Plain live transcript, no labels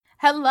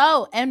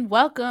Hello and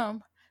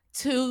welcome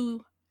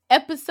to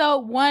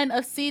episode 1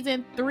 of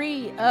season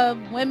 3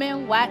 of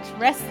Women Watch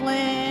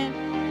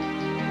Wrestling.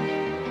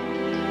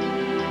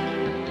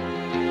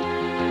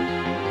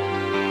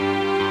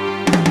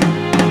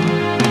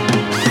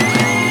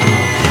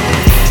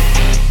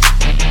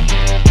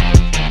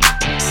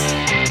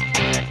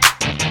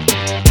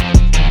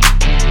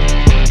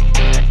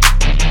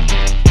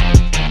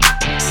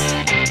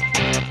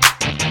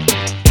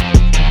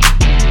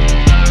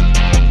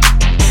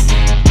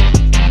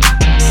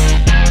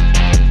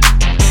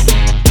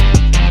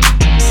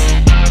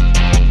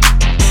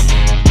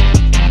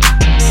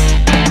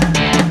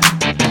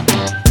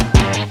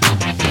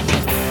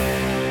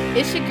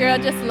 It's your girl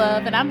Just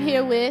Love, and I'm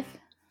here with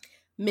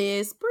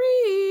Miss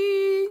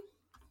Bree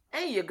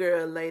and your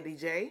girl Lady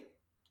J.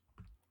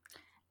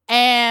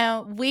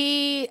 And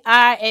we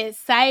are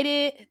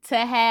excited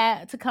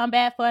to come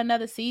back for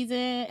another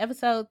season.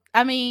 Season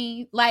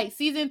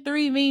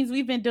 3 means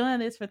we've been doing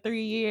this for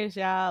 3 years,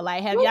 y'all.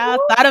 Like, have y'all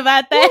thought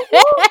about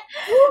that?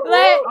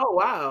 Oh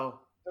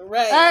wow.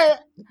 Right.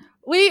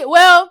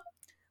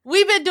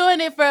 We've been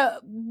doing it for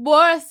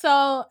more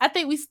so. I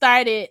think we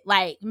started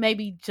like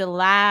maybe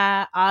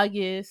July,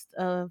 August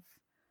of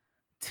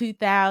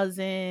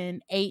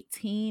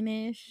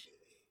 2018-ish.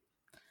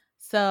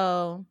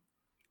 So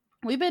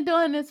we've been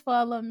doing this for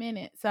a little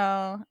minute.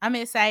 So I'm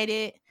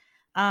excited.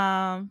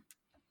 I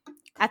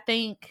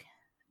think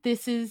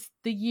this is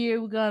the year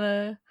we're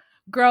gonna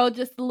grow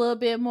just a little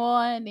bit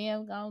more, and then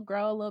we're gonna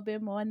grow a little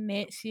bit more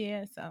next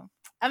year. So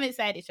I'm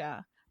excited,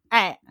 y'all.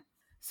 All right.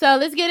 So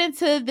let's get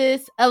into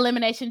this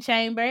Elimination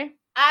Chamber.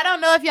 I don't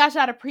know if y'all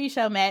saw the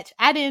pre-show match.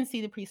 I didn't see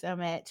the pre-show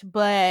match,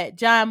 but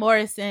John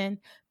Morrison,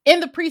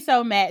 in the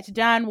pre-show match,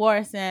 John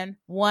Morrison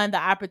won the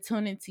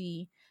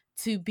opportunity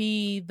to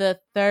be the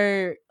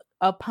third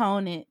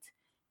opponent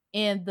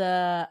in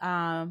the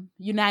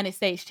United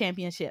States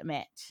Championship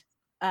match.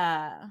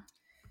 I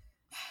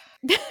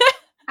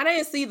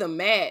didn't see the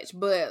match,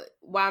 but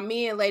while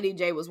me and Lady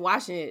J was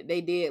watching it,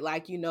 they did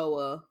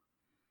a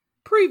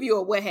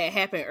preview of what had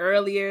happened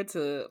earlier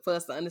for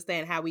us to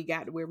understand how we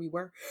got to where we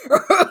were.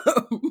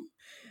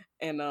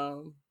 And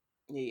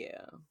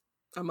yeah,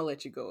 I'm gonna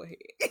let you go ahead.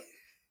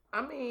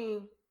 I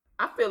mean,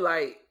 I feel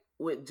like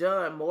with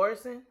John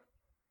Morrison,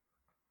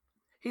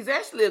 he's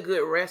actually a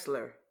good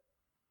wrestler.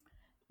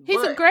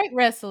 He's a great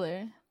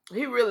wrestler.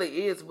 He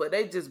really is, but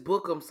they just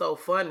book him so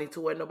funny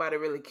to where nobody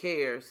really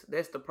cares.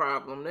 That's the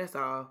problem. That's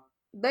all.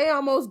 They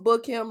almost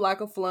book him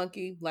like a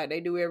flunky, like they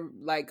do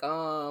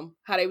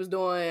how they was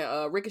doing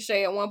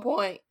Ricochet at one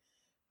point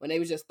when they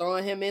was just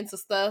throwing him into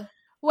stuff.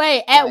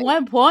 Wait, at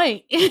one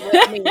point.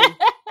 I mean,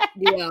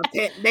 yeah,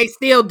 they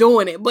still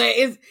doing it, but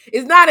it's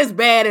not as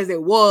bad as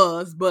it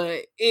was.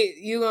 But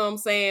you know what I'm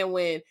saying?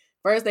 When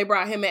first they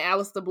brought him and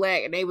Aleister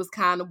Black, and they was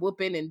kind of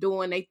whooping and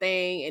doing their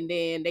thing, and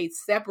then they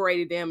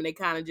separated them, and they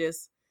kind of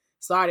just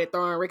started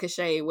throwing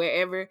Ricochet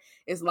wherever.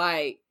 It's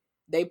like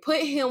they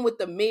put him with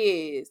the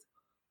Miz,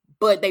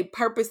 but they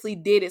purposely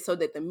did it so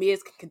that the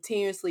Miz can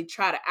continuously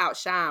try to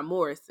outshine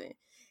Morrison.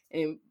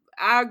 And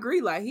I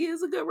agree, like he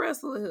is a good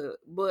wrestler,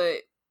 but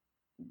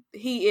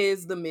he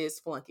is the Miz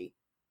flunky.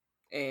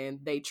 And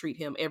they treat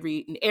him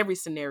in every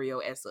scenario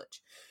as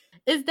such.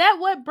 Is that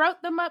what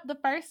broke them up the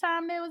first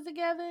time they was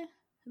together?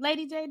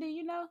 Lady J, do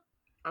you know?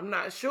 I'm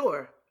not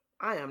sure.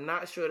 I am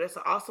not sure. That's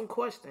an awesome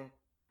question.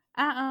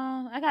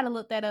 I gotta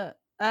look that up.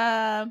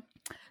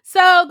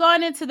 So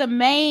going into the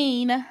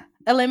main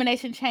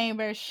Elimination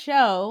Chamber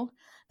show,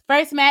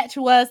 first match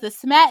was the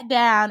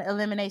SmackDown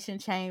Elimination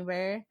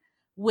Chamber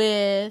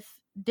with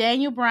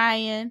Daniel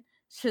Bryan,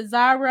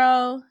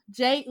 Cesaro,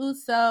 Jey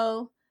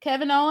Uso,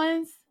 Kevin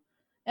Owens,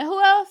 and who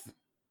else?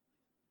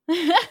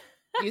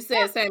 You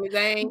said Sami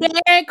Zayn,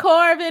 Baron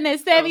Corbin, and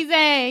Sami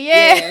Zayn.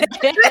 Yeah.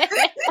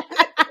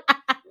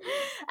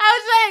 I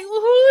was like,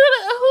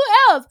 who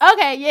else?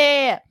 Okay,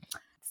 yeah.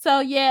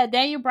 So yeah,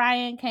 Daniel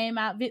Bryan came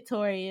out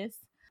victorious.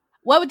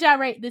 What would y'all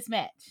rate this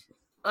match?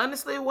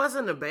 Honestly, it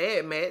wasn't a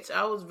bad match.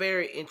 I was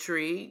very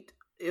intrigued.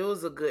 It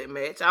was a good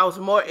match. I was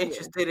more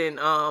interested in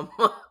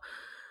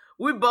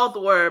we both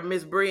were,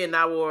 Miss Bree and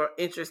I were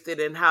interested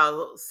in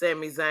how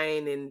Sami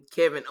Zayn and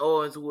Kevin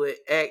Owens would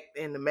act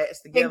in the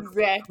match together.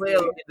 Exactly.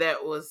 Clearly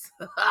that was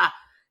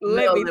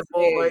Let me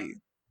tell you.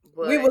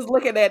 We was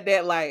looking at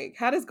that like,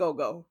 how this gonna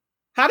go?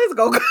 How this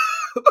gonna go?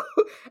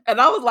 And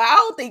I was like, I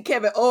don't think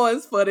Kevin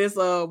Owens for this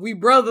We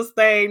Brothers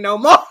thing no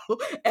more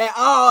at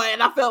all.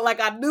 And I felt like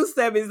I knew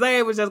Sami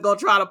Zayn was just gonna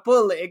try to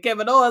pull it. And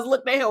Kevin Owens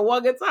looked at him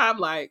one good time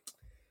like,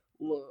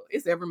 look,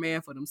 it's every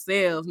man for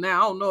themselves. Now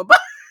I don't know about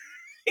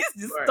it's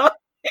just stuff.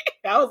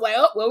 I was like,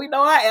 oh well, we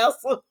know our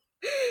answer.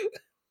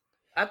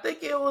 I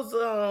think it was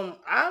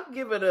I'll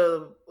give it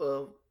a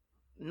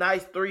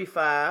nice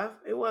 3-5.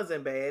 It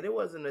wasn't bad. It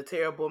wasn't a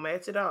terrible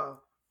match at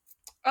all.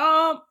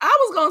 I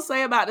was gonna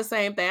say about the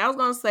same thing. I was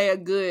gonna say a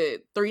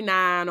good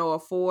 3-9 or a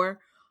 4.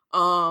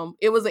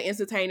 It was an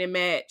entertaining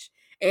match.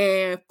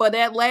 And for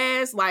that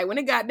last, like when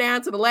it got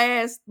down to the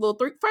last little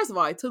 3, first of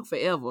all, it took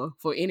forever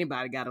for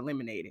anybody got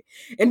eliminated.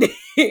 And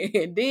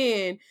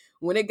then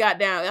when it got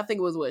down, I think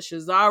it was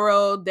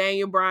Cesaro,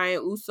 Daniel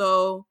Bryan,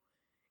 Uso,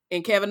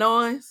 and Kevin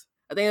Owens.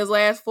 I think it was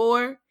last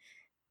 4.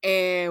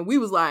 And we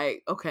was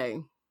like, okay.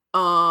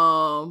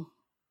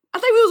 I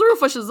think we was rooting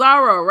for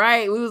Cesaro,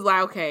 right? We was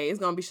like, okay, it's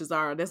gonna be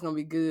Cesaro. That's gonna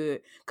be good.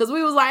 Cause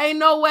we was like, ain't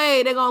no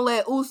way they're gonna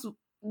let Uso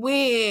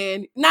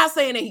win. Not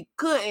saying that he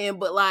couldn't,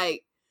 but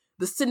like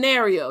the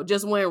scenario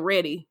just wasn't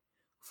ready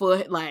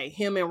for like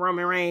him and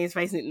Roman Reigns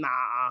facing.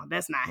 Nah,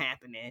 that's not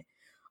happening.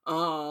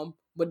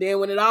 But then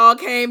when it all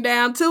came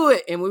down to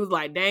it, and we was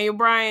like Daniel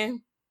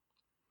Bryan,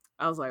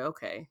 I was like,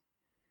 okay.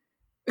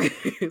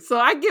 So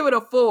I give it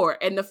a 4,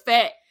 and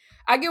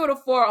I give it a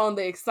 4 on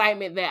the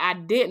excitement that I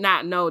did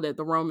not know that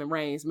the Roman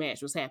Reigns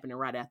match was happening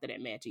right after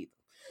that match either.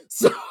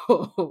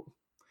 So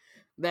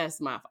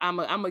that's I'm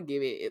gonna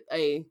give it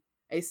a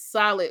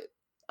solid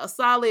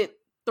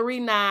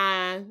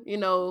 3.9. You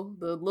know,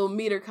 the little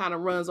meter kind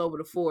of runs over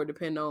to 4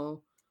 depending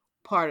on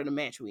part of the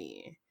match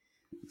we in.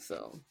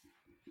 So,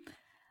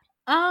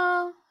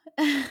 I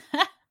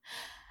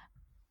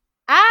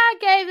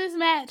gave this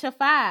match a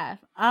 5.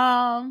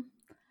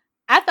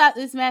 I thought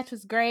this match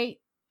was great.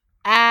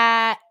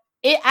 I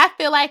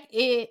feel like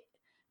it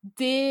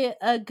did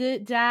a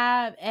good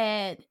job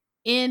at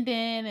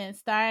ending and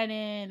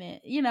starting,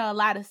 and you know, a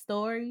lot of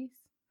stories.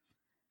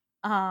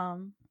 I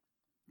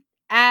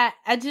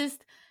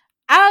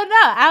don't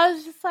know. I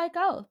was just like,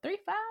 oh, 3-5.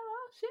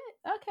 Oh shit.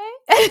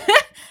 Okay.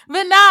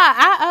 But nah,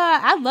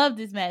 I love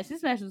this match.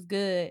 This match was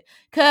good.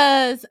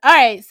 Cause all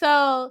right,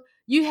 so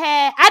you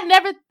had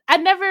I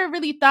never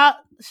really thought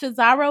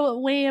Cesaro would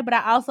win, but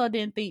I also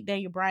didn't think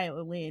Daniel Bryan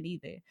would win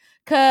either.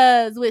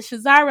 Cause with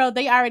Cesaro,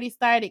 they already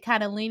started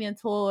kind of leaning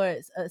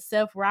towards a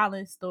Seth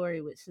Rollins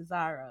story with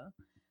Cesaro.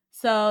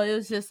 So it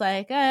was just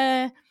like,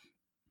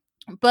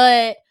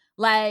 but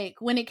like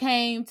when it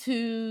came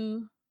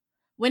to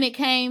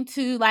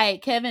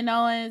like Kevin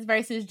Owens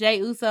versus Jey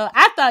Uso,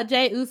 I thought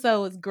Jey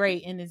Uso was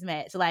great in this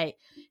match. Like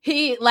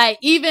he, like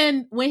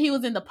even when he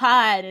was in the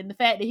pod and the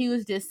fact that he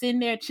was just sitting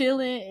there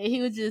chilling, and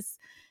he was just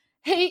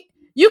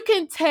you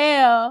can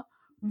tell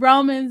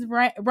Roman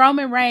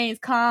Reigns'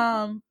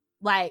 calm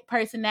like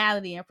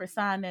personality and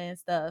persona and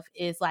stuff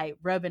is like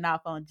rubbing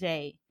off on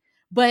Jey.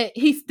 But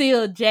he's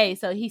still Jey,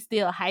 so he's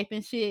still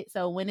hyping shit.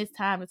 So when it's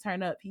time to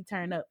turn up, he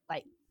turn up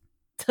like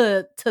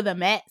to the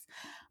max.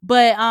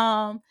 But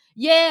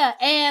yeah,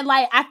 and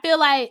like I feel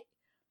like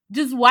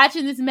just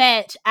watching this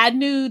match, I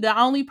knew the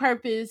only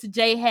purpose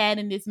Jey had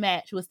in this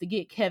match was to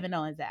get Kevin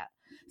Owens out.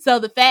 So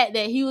the fact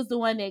that he was the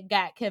one that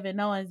got Kevin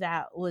Owens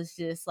out was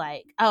just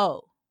like,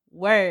 oh,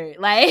 word.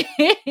 Like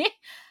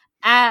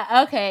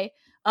okay.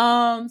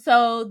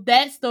 So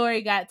that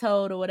story got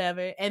told or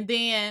whatever. And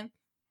then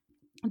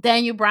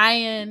Daniel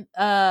Bryan,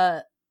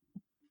 the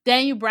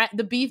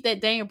beef that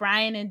Daniel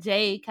Bryan and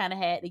Jey kind of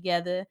had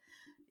together.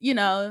 You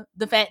know,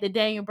 the fact that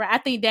I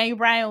think Daniel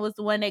Bryan was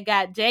the one that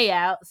got Jey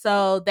out.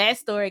 So that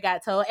story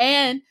got told.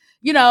 And,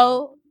 you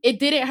know, it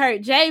didn't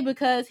hurt Jey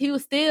because he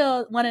was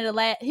still one of the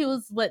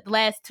the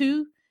last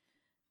 2.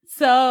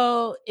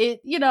 So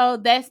it, you know,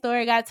 that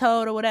story got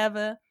told or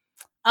whatever.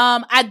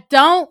 I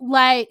don't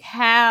like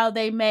how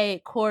they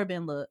made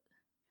Corbin look.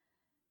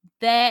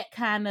 That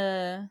kind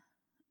of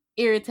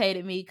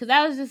irritated me because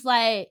I was just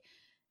like,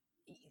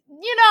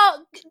 you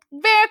know,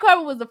 Baron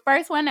Corbin was the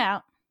first one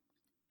out.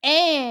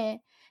 And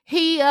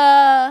he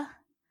was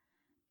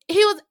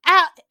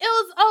out. It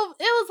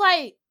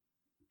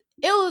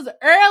was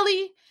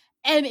early,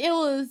 and it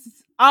was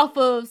off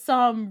of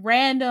some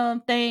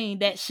random thing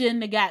that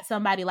shouldn't have got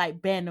somebody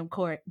like Baron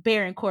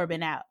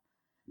Corbin out.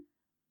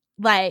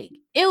 Like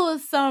it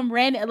was some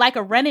random, like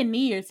a running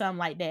knee or something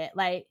like that.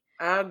 Like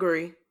I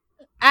agree.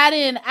 I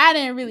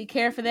didn't really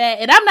care for that,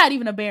 and I'm not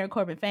even a Baron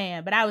Corbin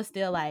fan, but I was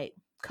still like,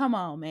 come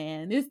on,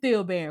 man, it's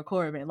still Baron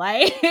Corbin,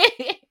 like.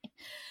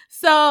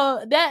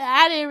 So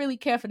that I didn't really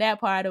care for that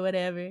part or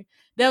whatever.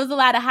 There was a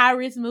lot of high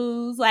risk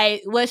moves,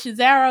 like what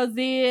Cesaro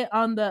did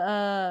on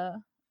the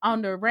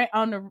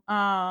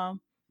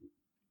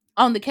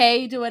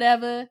cage or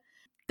whatever.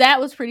 That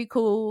was pretty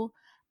cool.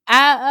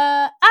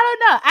 I don't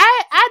know.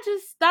 I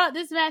just thought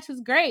this match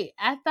was great.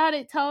 I thought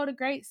it told a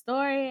great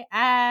story.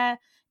 I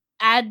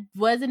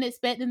wasn't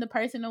expecting the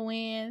person to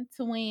win.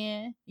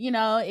 You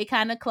know, it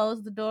kind of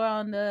closed the door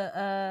on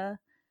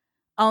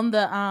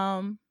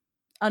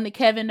the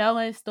Kevin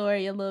Owens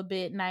story a little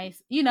bit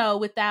nice, you know,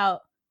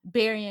 without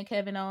burying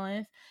Kevin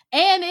Owens.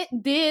 And it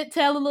did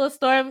tell a little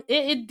story.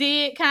 It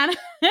did kind of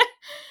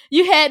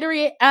you had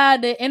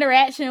the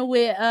interaction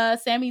with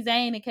Sami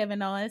Zayn and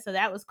Kevin Owens, so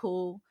that was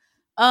cool.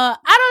 I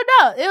don't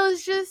know. It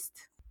was just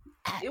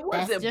it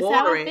wasn't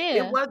boring.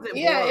 It wasn't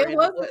boring. It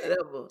wasn't.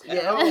 Whatever.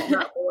 Yeah, it was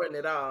not boring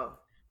at all.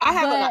 I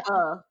have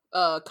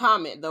a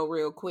comment though,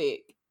 real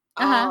quick.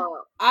 I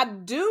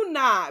do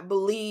not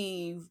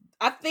believe.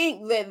 I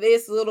think that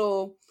this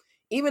little,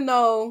 even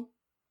though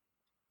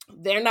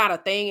they're not a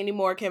thing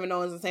anymore, Kevin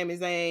Owens and Sami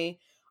Zayn,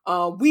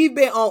 we've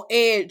been on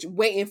edge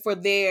waiting for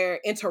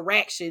their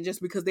interaction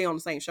just because they're on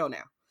the same show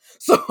now.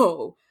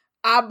 So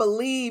I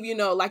believe, you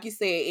know, like you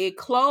said, it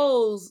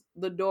closed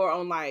the door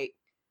on like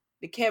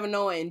the Kevin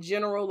Owens in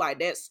general, like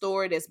that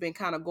story that's been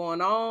kind of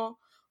going on.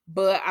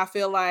 But I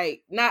feel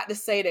like, not to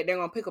say that they're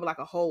gonna pick up like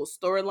a whole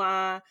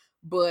storyline,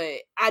 but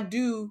I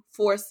do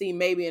foresee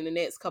maybe in the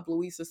next couple of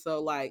weeks or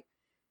so, like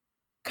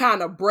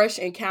kind of brush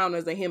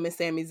encounters of him and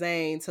Sami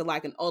Zayn to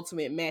like an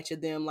ultimate match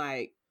of them,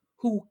 like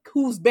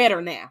who's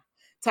better now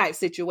type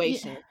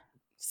situation. Yeah.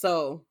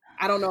 So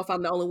I don't know if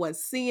I'm the only one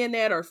seeing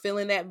that or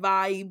feeling that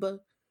vibe,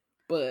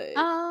 but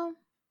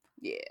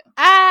yeah.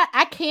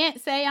 I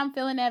can't say I'm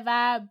feeling that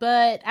vibe,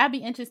 but I'd be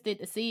interested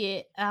to see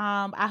it.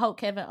 I hope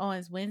Kevin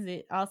Owens wins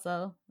it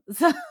also.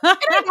 It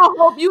ain't no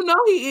hope. You know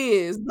he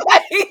is.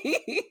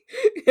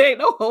 Ain't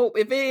no hope.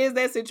 If it is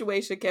that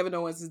situation, Kevin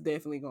Owens is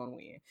definitely gonna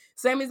win.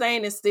 Sami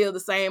Zayn is still the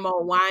same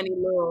old whiny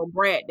little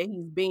brat that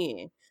he's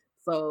been.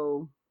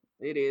 So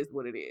it is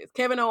what it is.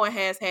 Kevin Owens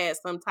has had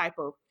some type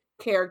of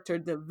character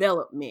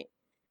development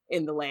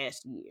in the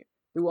last year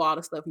through all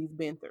the stuff he's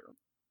been through.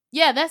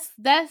 Yeah, that's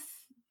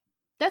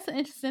an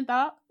interesting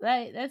thought.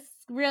 Like, that's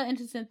a real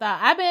interesting thought.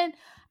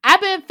 I've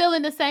been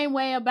feeling the same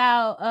way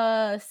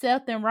about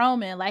Seth and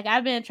Roman. Like,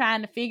 I've been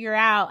trying to figure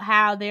out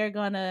how they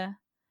finna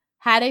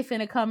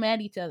come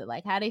at each other,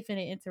 like how they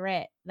finna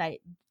interact.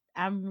 Like,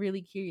 I'm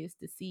really curious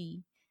to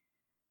see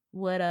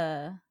what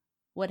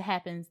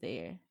happens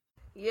there.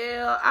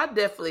 Yeah, I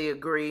definitely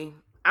agree.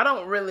 I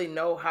don't really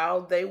know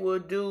how they will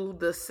do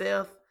the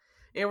Seth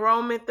and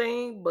Roman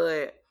thing,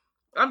 but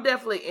I'm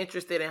definitely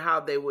interested in how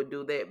they would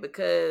do that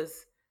because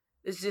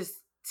it's just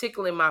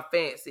tickling my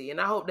fancy, and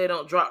I hope they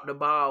don't drop the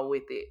ball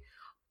with it.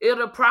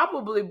 It'll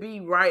probably be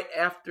right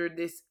after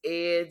this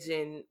Edge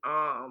and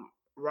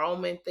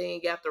Roman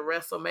thing after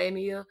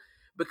WrestleMania,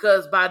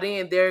 because by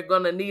then they're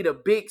gonna need a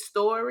big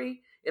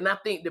story, and I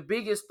think the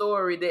biggest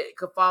story that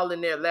could fall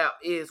in their lap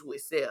is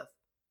with Seth.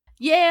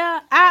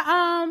 Yeah,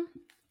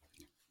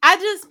 I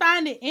just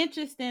find it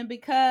interesting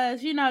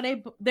because, you know,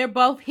 they're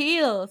both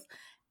heels.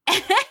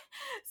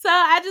 So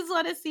I just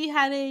want to see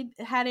how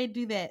they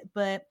do that,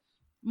 but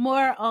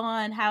more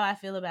on how I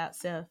feel about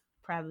Seth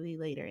probably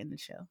later in the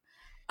show.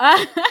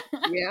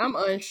 Yeah, I'm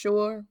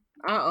unsure.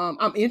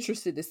 I'm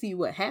interested to see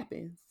what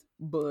happens,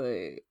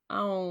 but I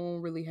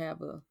don't really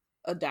have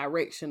a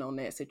direction on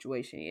that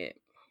situation yet.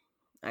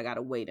 I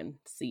gotta wait and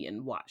see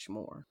and watch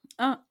more.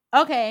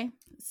 Okay,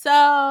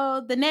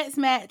 so the next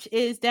match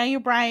is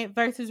Daniel Bryan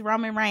versus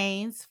Roman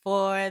Reigns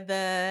for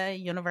the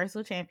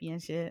Universal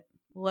Championship.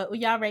 What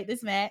would y'all rate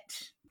this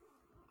match?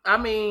 I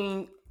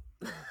mean,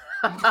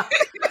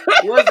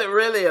 was it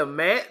really a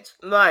match?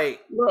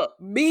 Like, look,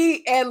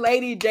 me and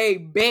Lady J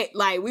bet,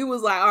 like, we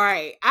was like, all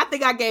right, I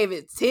think I gave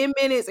it 10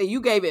 minutes and you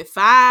gave it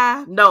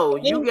 5. No,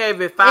 you gave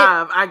it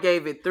 5. I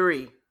gave it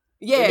 3.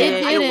 Yeah,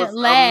 it was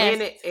last. A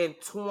minute and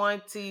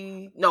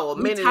 20. No, a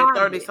minute and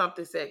 30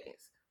 something seconds.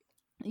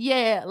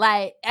 Yeah,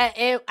 like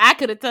I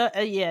could have told.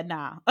 Yeah,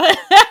 nah.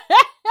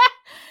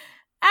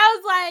 I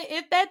was like,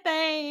 if that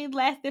thing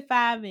lasted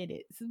 5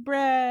 minutes,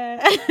 bruh.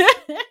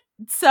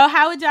 So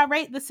how would y'all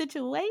rate the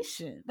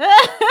situation?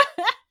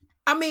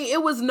 I mean,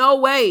 it was no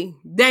way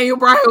Daniel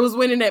Bryan was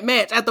winning that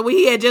match after what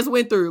he had just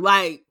went through.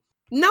 Like,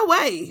 no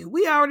way.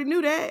 We already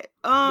knew that.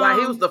 Like,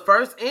 he was the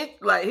first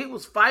like he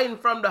was fighting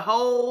from the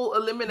whole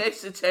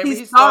elimination chamber.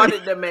 He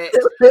started the match,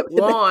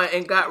 won,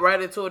 and got right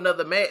into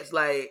another match.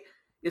 Like,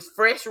 it's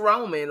fresh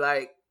Roman.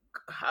 Like,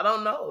 I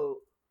don't know.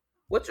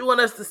 What you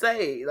want us to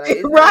say?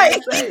 Like, right.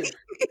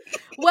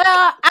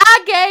 Well,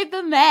 I gave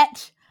the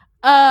match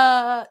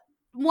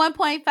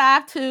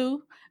 1.52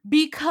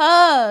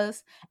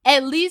 because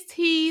at least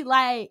he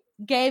like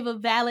gave a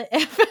valid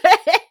effort.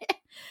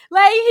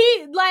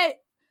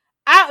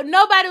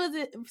 Nobody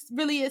was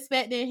really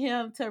expecting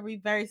him to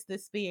reverse the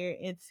spear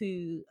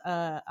into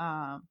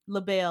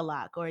LeBell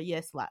lock or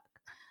yes lock.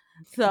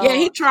 So yeah,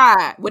 he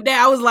tried. With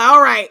that, I was like,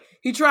 all right,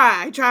 he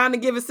tried. He trying to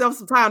give himself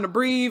some time to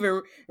breathe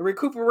and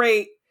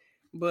recuperate.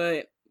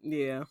 But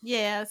yeah.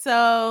 Yeah,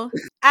 so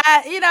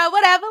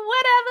whatever.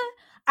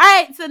 All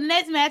right, so the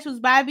next match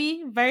was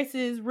Bobby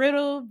versus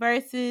Riddle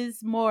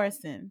versus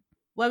Morrison.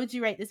 What would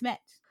you rate this match?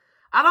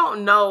 I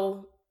don't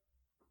know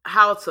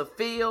how to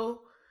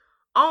feel,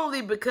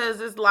 only because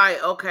it's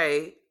like,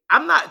 okay,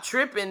 I'm not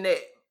tripping that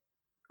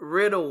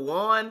Riddle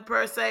won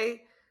per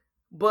se,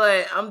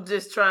 but I'm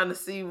just trying to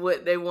see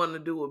what they want to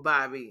do with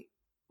Bobby.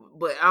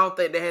 But I don't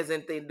think that has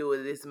anything to do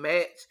with this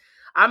match.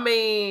 I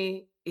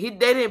mean, they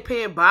didn't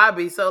pin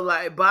Bobby, so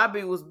like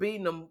Bobby was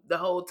beating them the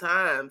whole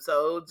time.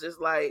 So it was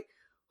just like,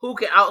 who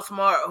can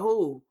outsmart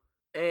who?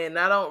 And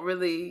let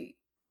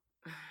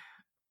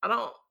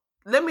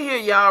me hear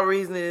y'all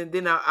reasoning, and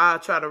then I'll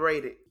try to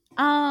rate it.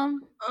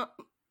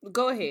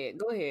 Go ahead.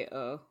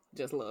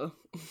 Just love.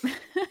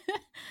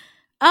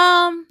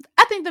 I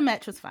think the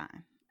match was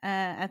fine.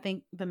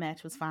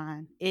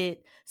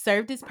 It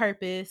served its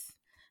purpose.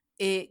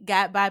 It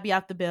got Bobby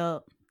off the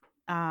belt.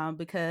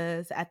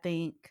 Because I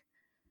think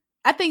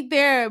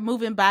they're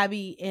moving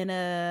Bobby in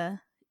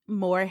a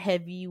more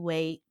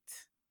heavyweight,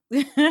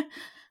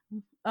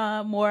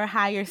 more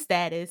higher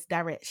status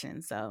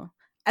direction. So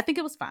I think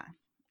it was fine.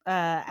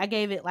 I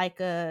gave it like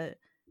a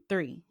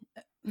 3.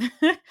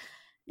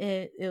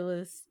 It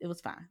was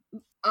fine.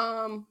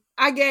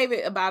 I gave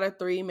it about a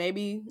 3,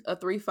 maybe a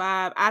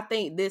 3.5. I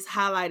think this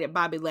highlighted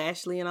Bobby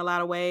Lashley in a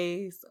lot of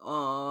ways.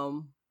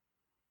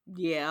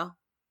 Yeah.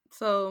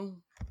 So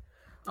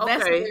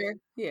that's Okay. where,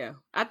 yeah.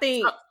 I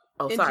think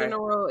Oh, in sorry.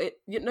 general,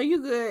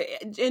 you good.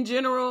 In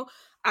general,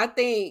 I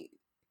think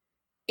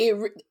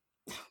it.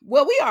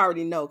 Well, we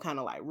already know kind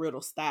of like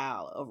Riddle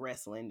style of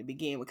wrestling to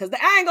begin with, because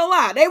I ain't gonna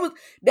lie,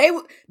 they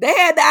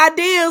had the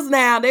ideas.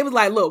 Now they was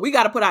like, look, we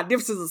got to put our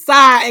differences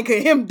aside and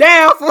cut him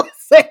down for a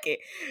second.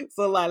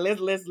 So like,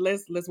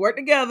 let's work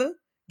together,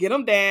 get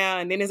him down,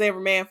 and then it's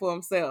every man for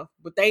himself.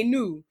 But they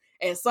knew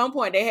at some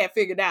point they had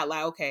figured out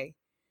like, okay,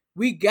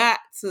 we got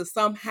to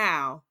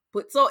somehow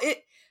put. So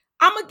it,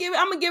 I'm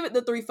gonna give it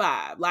the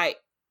 3.5. Like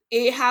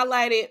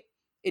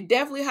it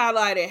definitely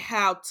highlighted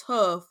how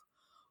tough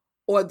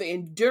or the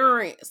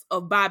endurance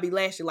of Bobby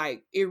Lashley.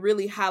 Like it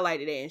really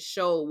highlighted it and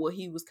showed what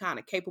he was kind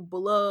of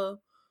capable of.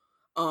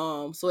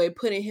 So it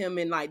putting him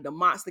in like the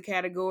monster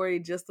category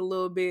just a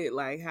little bit,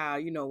 like how,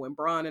 you know, when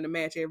Braun in a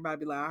match, everybody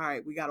be like, all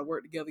right, we got to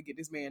work together, get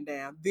this man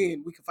down,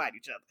 then we can fight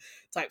each other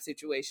type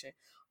situation.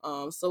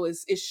 So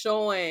it's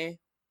showing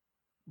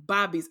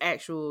Bobby's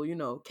actual, you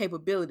know,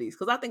 capabilities.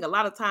 Because I think a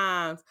lot of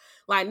times,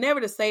 like,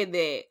 never to say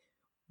that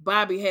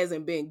Bobby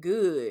hasn't been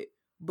good,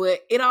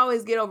 but it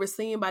always get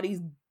overseen by these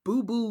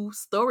boo-boo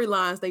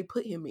storylines they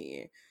put him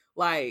in.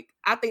 Like,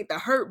 I think the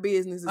Hurt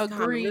Business is kind of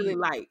really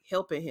like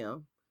helping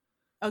him.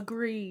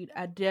 Agreed.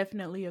 I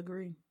definitely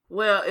agree.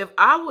 Well, if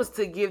I was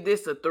to give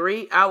this a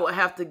 3, I would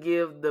have to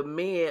give the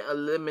men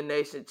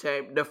elimination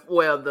chamber,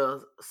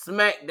 the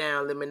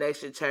SmackDown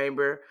elimination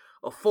chamber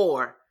a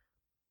 4,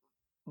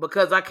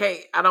 because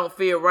I don't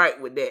feel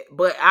right with that.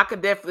 But I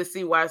could definitely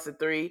see why it's a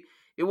 3.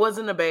 It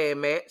wasn't a bad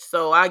match,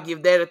 so I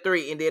give that a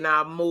 3, and then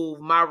I'll move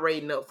my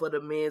rating up for the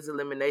men's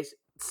elimination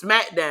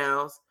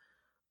SmackDowns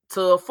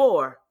to a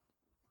 4.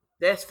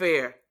 That's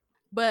fair.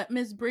 But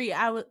Miss Bree,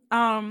 I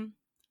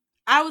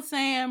was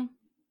saying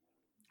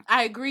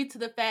I agree to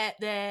the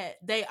fact that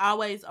they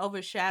always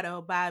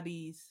overshadow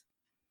Bobby's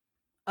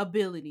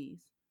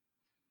abilities.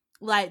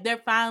 Like they're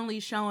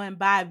finally showing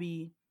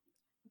Bobby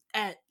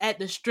at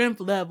the strength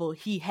level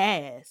he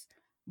has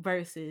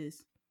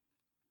versus,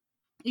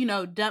 you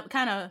know,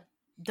 kind of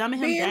dumbing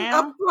him Being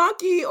down. a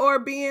flunky or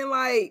being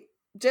like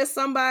just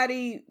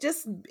somebody,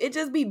 it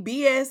just be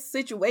BS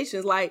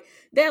situations. Like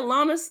that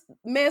Lana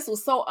mess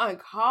was so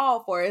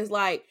uncalled for. It's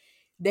like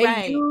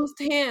they used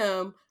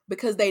him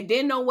because they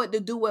didn't know what to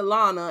do with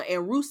Lana,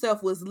 and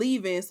Rusev was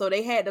leaving, so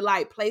they had to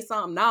like play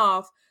something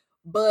off.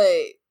 But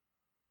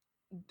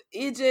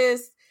it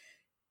just,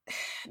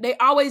 they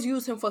always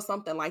use him for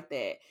something like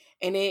that,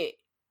 and it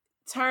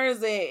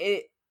turns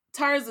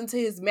into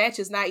his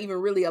matches not even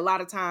really a lot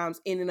of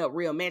times ending up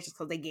real matches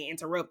because they get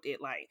interrupted.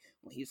 Like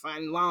when he's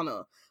fighting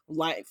Lana,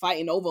 like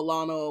fighting over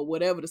Lana or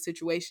whatever the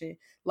situation.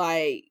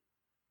 Like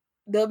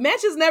the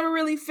matches never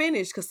really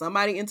finished because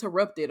somebody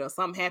interrupted or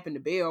something happened. The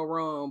bell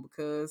rung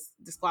because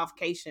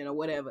disqualification or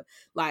whatever.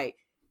 Like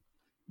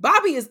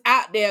Bobby is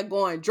out there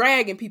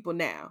dragging people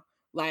now.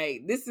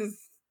 Like this is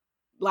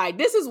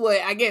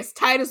what I guess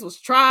Titus was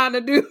trying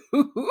to do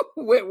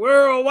with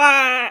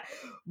Worldwide,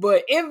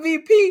 but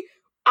MVP.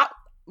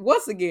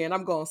 Once again,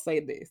 I'm gonna say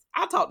this.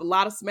 I talked a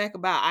lot of smack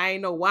about I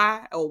ain't know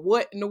why or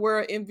what in the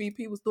world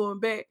MVP was doing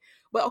back,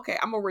 but okay,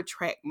 I'm gonna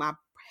retract my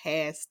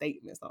past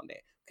statements on that.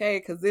 Okay,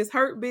 because this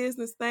Hurt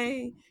Business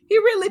thing, he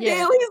really did.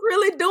 He's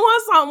really doing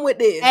something with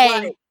this. Hey,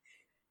 like,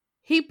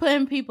 he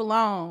putting people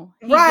on.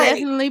 He right.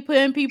 definitely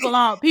putting people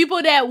on.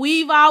 People that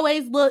we've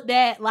always looked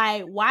at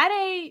like, why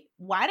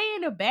they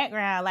in the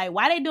background? Like,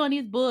 why they doing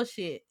this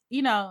bullshit?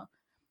 You know,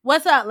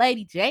 what's up,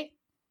 Lady J?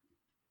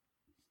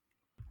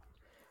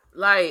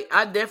 Like,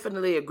 I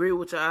definitely agree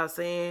with y'all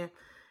saying.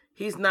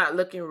 He's not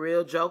looking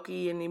real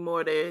jokey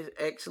anymore. There's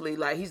actually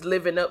like he's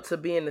living up to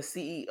being the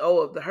CEO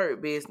of the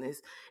Hurt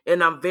Business.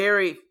 And I'm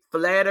very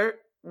flattered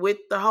with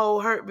the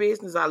whole Hurt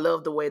Business. I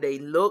love the way they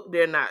look.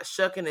 They're not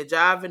shucking and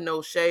jiving,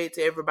 no shade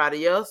to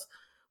everybody else,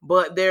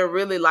 but they're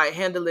really like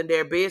handling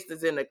their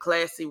business in a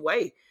classy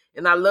way.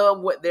 And I love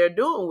what they're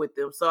doing with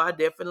them. So I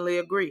definitely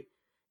agree.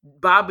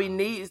 Bobby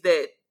needs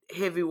that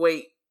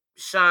heavyweight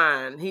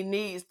shine. He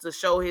needs to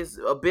show his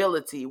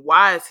ability.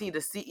 Why is he the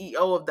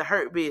CEO of the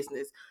Hurt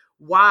Business?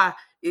 Why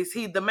is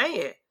he the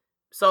man?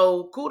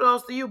 So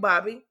kudos to you,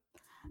 Bobby.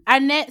 Our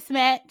next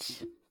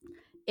match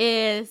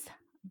is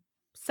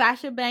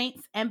Sasha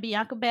Banks and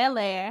Bianca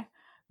Belair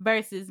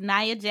versus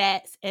Nia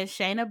Jax and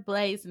Shayna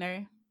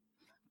Baszler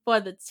for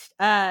the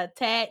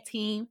tag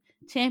team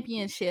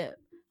championship.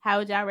 How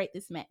would y'all rate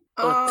this match?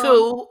 A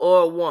 2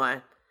 or a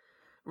 1?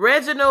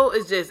 Reginald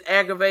is just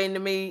aggravating to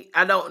me.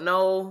 I don't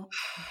know.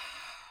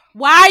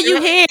 Why are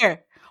you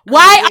here?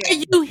 Why are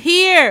you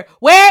here?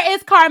 Where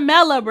is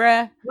Carmella,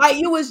 bruh? Like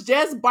you was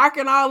just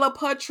barking all up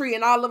her tree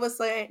and all of a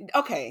sudden,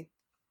 okay.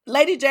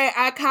 Lady J,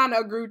 I kind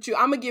of agree with you.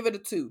 I'm going to give it a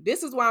 2.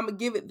 This is why I'm going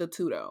to give it the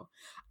 2 though.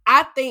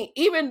 I think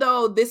even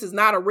though this is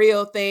not a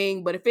real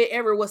thing, but if it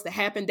ever was to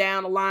happen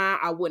down the line,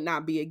 I would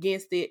not be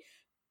against it.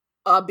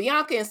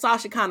 Bianca and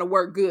Sasha kind of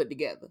work good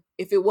together.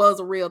 If it was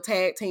a real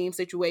tag team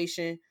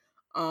situation,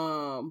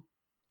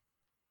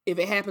 if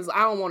it happens,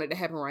 I don't want it to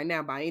happen right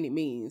now by any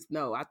means.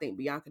 No, I think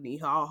Bianca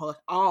needs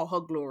all her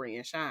glory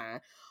and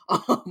shine.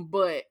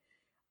 But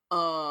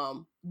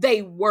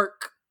they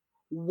work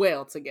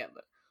well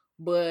together.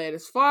 But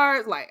as far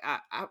as like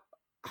I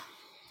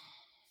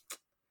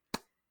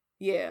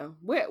yeah,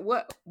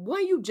 what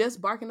you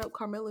just barking up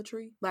Carmella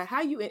Tree? Like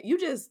how you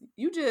just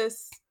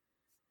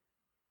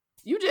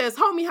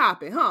homie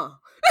hopping, huh?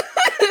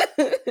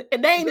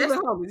 And they ain't even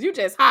homies. You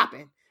just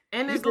hopping.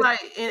 And it's like,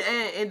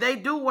 and they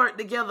do work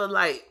together.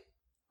 Like,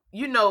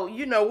 you know,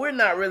 we're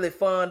not really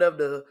fond of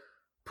the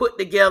put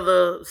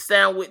together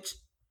sandwich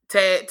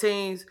tag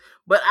teams,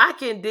 but I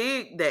can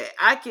dig that.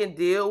 I can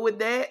deal with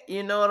that.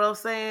 You know what I'm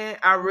saying?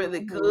 I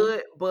really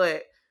could.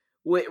 But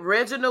with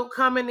Reginald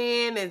coming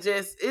in and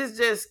it's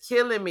just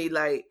killing me.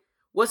 Like,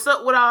 what's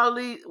up with all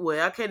these?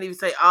 Well, I can't even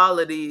say all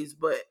of these,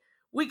 but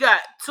we got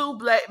two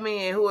black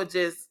men who are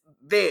just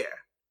there,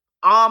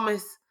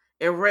 Almas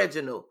and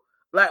Reginald.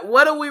 Like,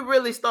 what are we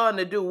really starting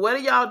to do? What are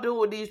y'all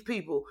doing with these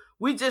people?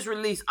 We just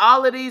released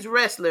all of these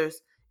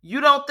wrestlers.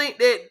 You don't think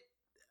that...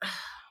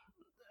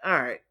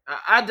 All right,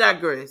 I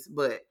digress,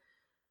 but...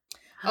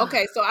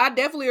 Okay, so I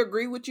definitely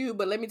agree with you,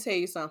 but let me tell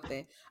you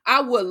something. I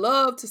would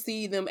love to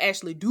see them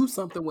actually do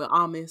something with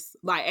Almas,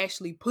 like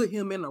actually put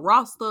him in the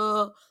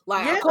roster.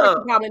 Like, of course,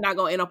 he's probably not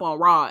gonna end up on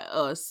Raw,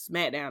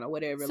 SmackDown, or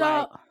whatever. So,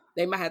 like,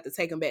 they might have to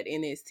take him back to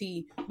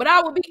NXT. But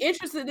I would be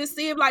interested to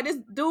see if, like, this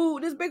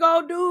big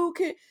old dude,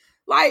 can,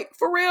 like,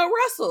 for real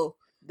wrestle.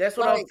 That's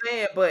what I'm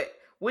saying. But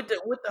with the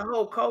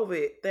whole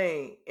COVID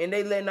thing, and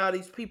they letting all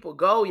these people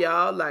go,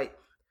 y'all, like,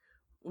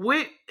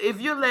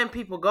 if you're letting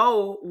people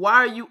go, why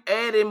are you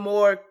adding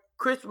more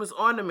Christmas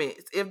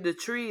ornaments if the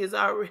tree is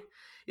already,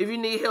 if you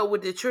need help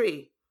with the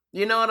tree?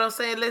 You know what I'm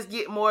saying? Let's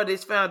get more of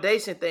this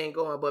foundation thing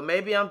going. But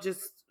maybe I'm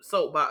just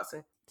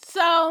soapboxing.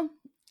 So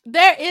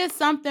there is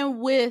something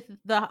with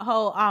the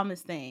whole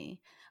Almas thing.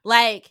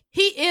 Like,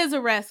 he is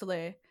a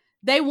wrestler.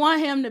 They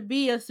want him to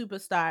be a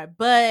superstar,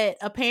 but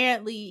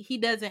apparently he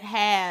doesn't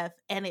have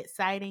an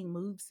exciting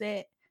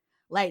moveset.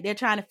 Like, they're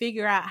trying to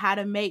figure out how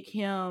to make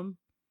him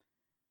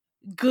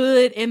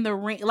good in the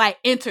ring, like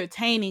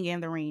entertaining in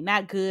the ring,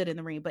 not good in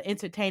the ring, but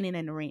entertaining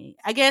in the ring.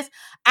 I guess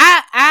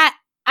I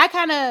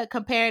kind of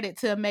compared it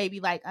to maybe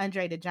like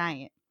Andre the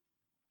Giant,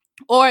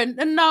 or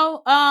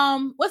no,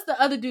 what's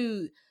the other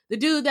dude? The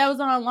dude that was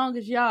on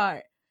Longest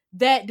Yard.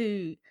 That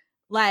dude,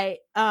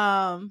 like,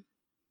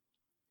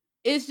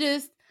 it's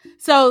just,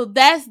 so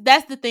that's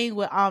the thing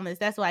with Almas.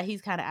 That's why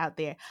he's kind of out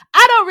there.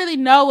 I don't really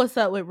know what's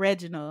up with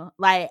Reginald.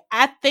 Like,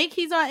 I think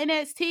he's on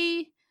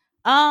NXT.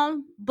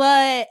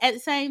 But at the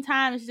same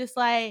time, it's just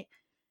like,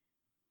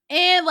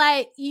 and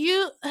like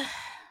yeah,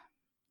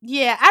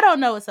 I don't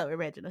know what's up with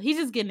Reginald. He's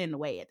just getting in the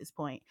way at this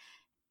point.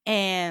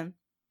 And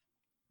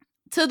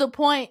to the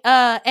point,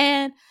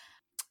 and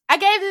I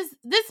gave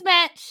this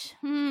match,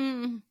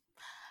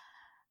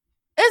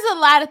 there's a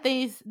lot of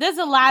things. There's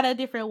a lot of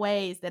different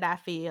ways that I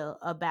feel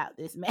about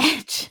this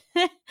match.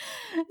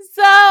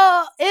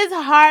 So it's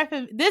hard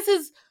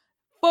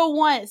for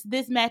once,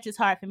 this match is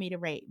hard for me to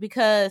rate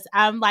because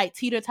I'm like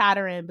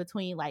teeter-tottering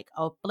between like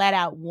a flat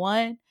out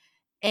 1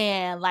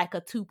 and like a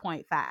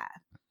 2.5.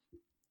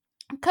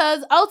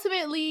 Because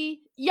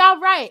ultimately, y'all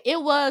right, it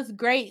was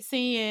great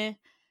seeing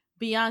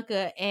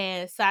Bianca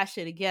and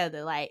Sasha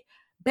together. Like,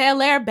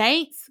 Belair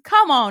Banks,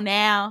 come on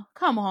now.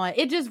 Come on.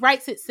 It just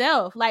writes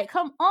itself. Like,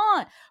 come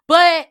on.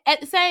 But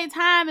at the same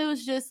time, it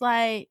was just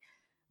like,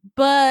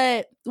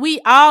 but we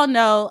all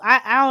know,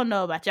 I don't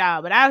know about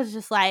y'all, but I was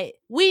just like,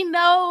 we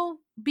know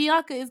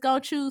Bianca is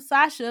going to choose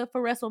Sasha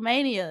for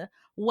WrestleMania.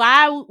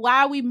 Why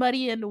are we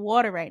muddying the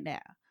water right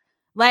now?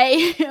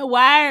 Like,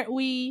 why aren't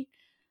we,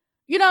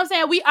 you know what I'm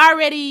saying? We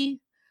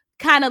already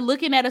kind of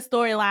looking at a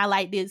storyline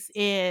like this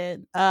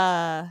in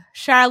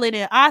Charlotte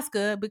and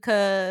Asuka,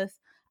 because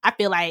I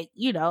feel like,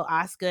 you know,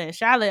 Asuka and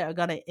Charlotte are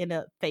going to end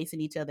up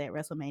facing each other at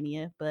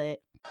WrestleMania, but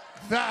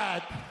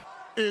that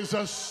is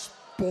a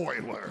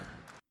spoiler.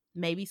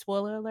 Maybe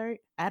spoiler alert.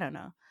 I don't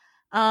know.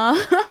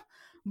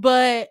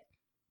 But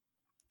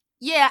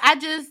yeah,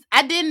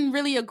 I didn't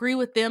really agree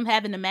with them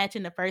having the match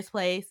in the first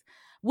place,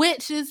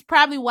 which is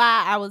probably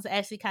why I was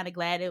actually kind of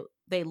glad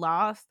they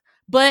lost.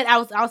 But I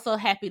was also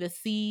happy to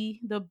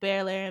see the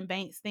Belair and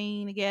Banks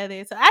thing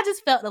together. So I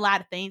just felt a lot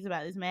of things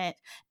about this match.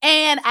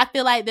 And I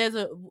feel like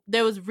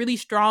there was really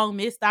strong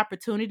missed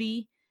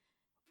opportunity,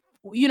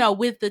 you know,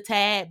 with the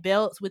tag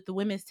belts, with the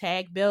women's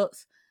tag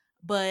belts.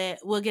 But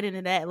we'll get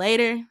into that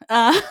later.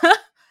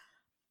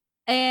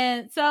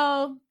 And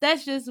so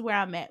that's just where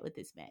I'm at with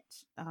this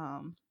match.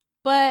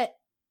 But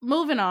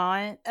moving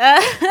on.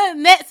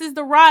 Next is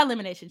the Raw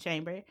Elimination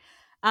Chamber.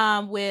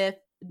 With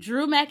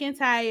Drew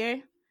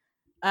McIntyre,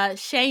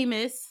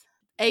 Sheamus,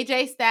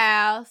 AJ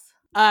Styles,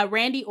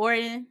 Randy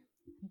Orton,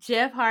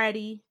 Jeff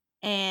Hardy,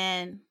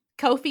 and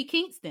Kofi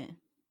Kingston.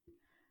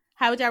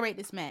 How would y'all rate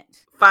this match?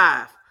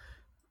 5.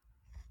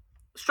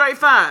 Straight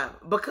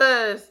 5.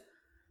 Because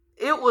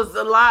it was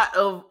a lot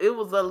of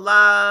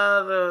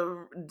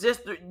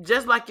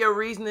just like your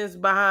reasonings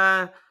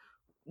behind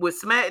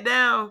with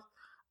SmackDown.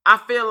 I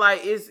feel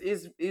like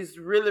it's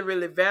really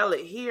really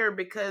valid here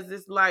because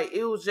it's like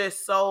it was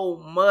just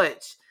so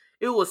much.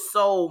 It was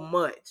so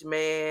much,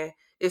 man.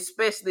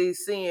 Especially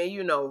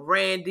seeing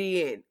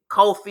Randy and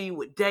Kofi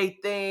with their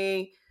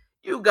thing.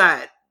 You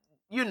got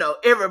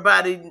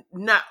everybody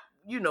not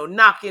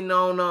knocking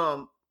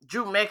on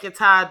Drew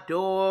McIntyre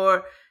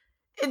door,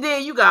 and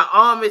then you got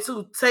Armis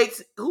who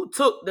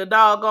took the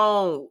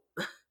doggone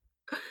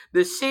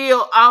the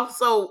shield off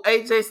so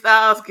AJ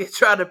Styles can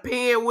try to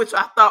pin, which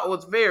I thought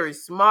was very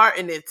smart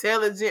and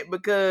intelligent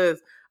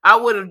because I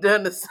would have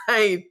done the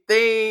same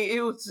thing.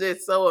 It was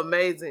just so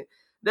amazing.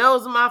 That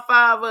was my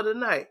 5 of the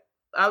night.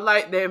 I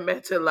liked that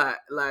match a lot.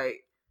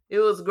 Like, it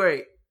was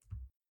great.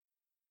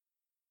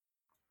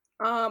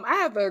 I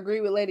have to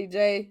agree with Lady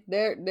J.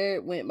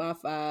 There went my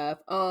 5.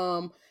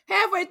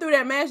 Halfway through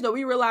that match though,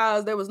 we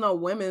realized there was no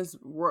women's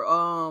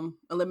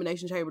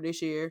elimination chamber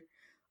this year.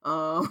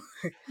 No.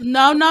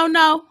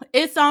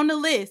 It's on the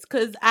list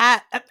because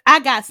I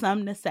got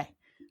something to say.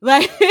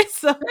 Like,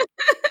 so.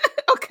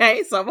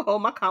 Okay, so I'm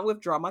gonna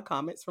withdraw my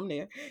comments from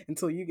there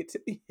until you get to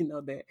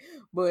that.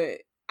 But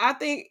I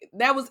think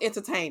that was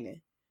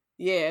entertaining.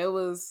 Yeah, it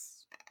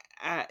was.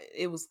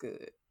 It was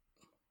good.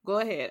 Go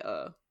ahead,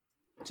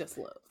 Just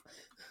Love.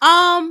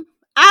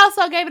 I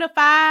also gave it a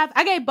 5.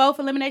 I gave both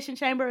Elimination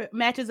Chamber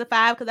matches a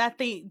 5 because I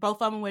think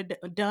both of them were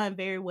done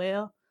very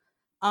well.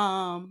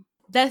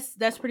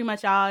 That's pretty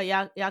much all.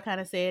 Y'all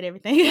kind of said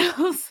everything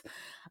else.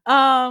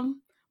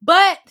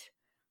 But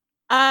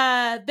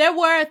there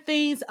were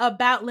things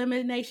about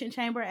Elimination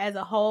Chamber as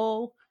a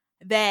whole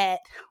that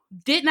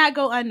did not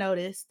go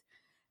unnoticed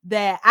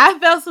that I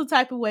felt some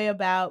type of way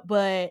about,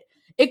 but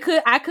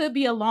I could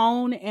be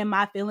alone in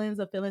my feelings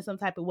of feeling some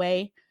type of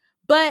way.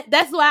 But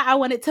that's why I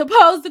wanted to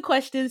pose the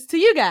questions to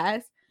you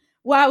guys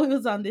while we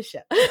was on this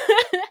show.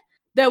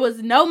 There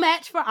was no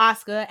match for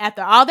Asuka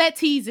after all that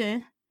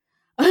teasing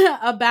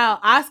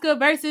about Asuka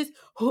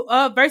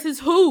versus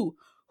who?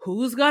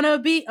 Who's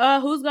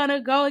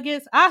gonna go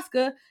against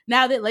Asuka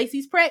now that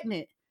Lacey's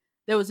pregnant?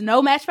 There was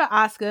no match for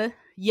Asuka.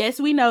 Yes,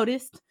 we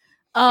noticed.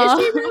 Is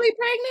she really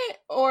pregnant,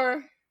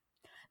 or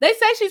they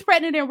say she's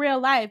pregnant in real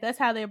life? That's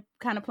how they're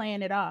kind of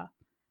playing it off.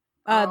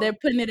 They're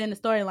putting it in the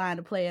storyline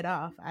to play it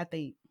off, I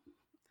think.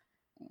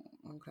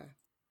 Okay.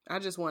 I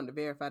just wanted to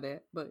verify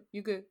that, but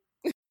you good.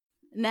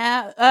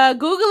 Now,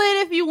 Google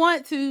it if you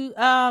want to,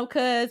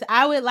 because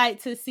I would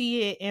like to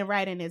see it in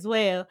writing as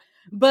well.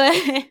 But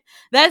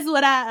that's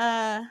what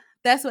I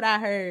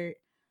heard.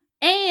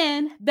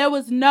 And there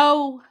was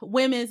no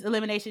women's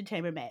elimination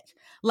chamber match.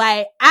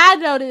 Like, I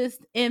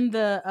noticed in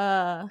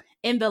the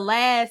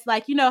last,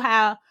 like, you know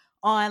how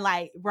on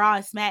like Raw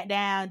and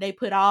SmackDown they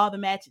put all the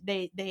match,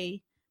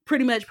 they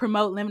pretty much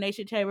promote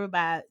elimination chamber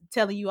by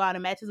telling you all the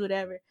matches,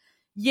 whatever.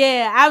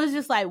 Yeah, I was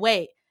just like,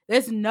 wait,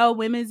 there's no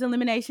women's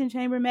elimination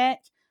chamber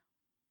match?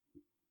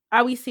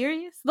 Are we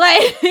serious?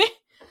 Like,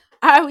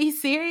 are we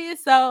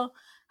serious? So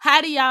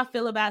how do y'all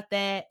feel about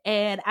that?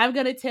 And I'm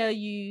going to tell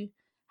you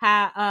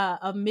how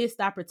a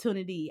missed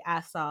opportunity I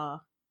saw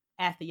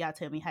after y'all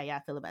tell me how y'all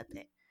feel about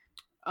that.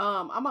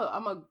 I'm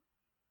a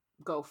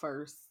go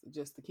first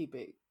just to keep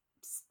it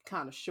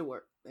kind of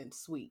short and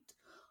sweet.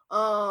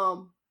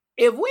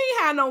 If we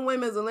ain't had no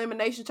women's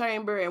elimination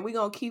chamber and we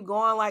gonna keep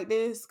going like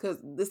this, because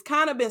this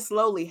kind of been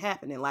slowly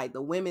happening, like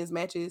the women's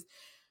matches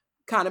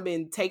kind of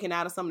been taken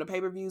out of some of the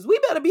pay-per-views, we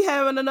better be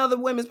having another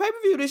women's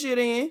pay-per-view this year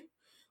then.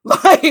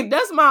 Like,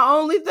 that's my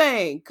only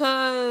thing,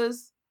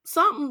 because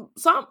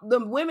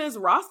the women's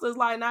roster is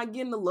like not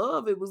getting the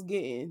love it was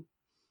getting.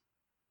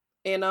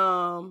 And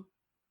I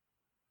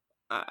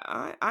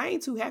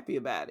ain't too happy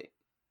about it.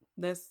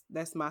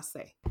 That's my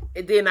say.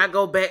 And then I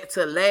go back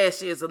to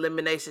last year's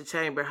Elimination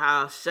Chamber,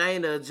 how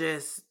Shayna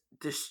just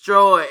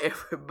destroyed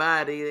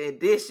everybody. And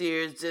this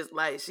year is just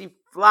like she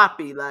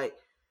floppy. Like,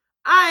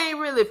 I ain't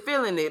really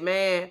feeling it,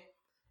 man.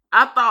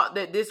 I thought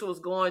that this was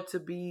going to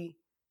be,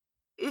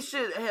 it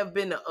should have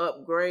been an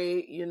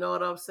upgrade. You know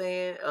what I'm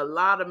saying? A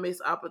lot of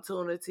missed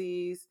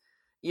opportunities.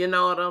 You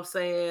know what I'm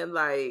saying?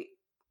 Like,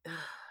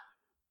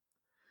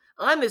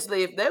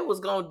 honestly, if they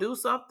was going to do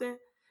something,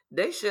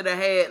 they should have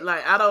had,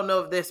 like, I don't know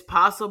if that's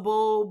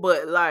possible,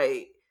 but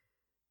like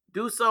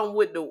do something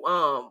with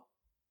the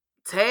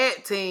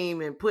tag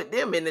team and put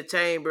them in the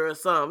chamber or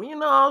something. You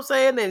know what I'm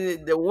saying?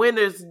 And the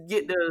winners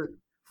get to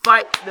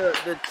fight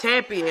the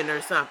champion or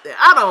something.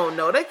 I don't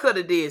know. They could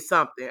have did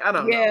something. I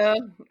don't know. Yeah,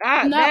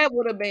 that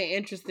would have been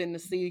interesting to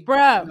see.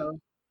 Bruh. You know.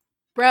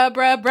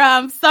 Bruh.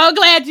 I'm so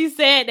glad you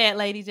said that,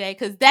 Lady J,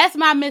 because that's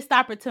my missed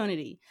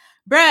opportunity.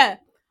 Bruh,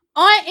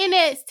 on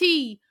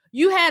NXT,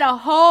 you had a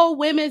whole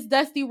women's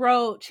Dusty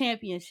Road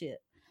Championship.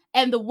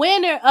 And the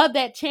winner of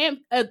that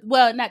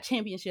not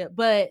championship,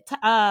 but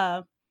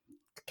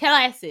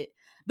classic.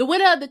 The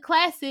winner of the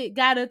classic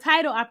got a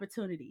title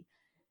opportunity.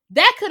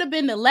 That could have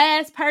been the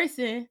last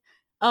person.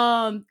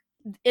 That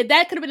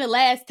could have been the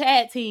last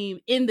tag team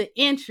in the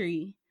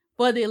entry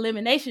for the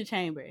Elimination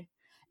Chamber.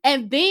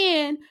 And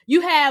then you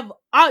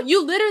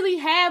literally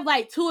have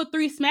like 2 or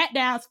 3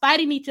 SmackDowns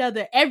fighting each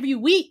other every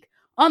week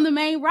on the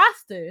main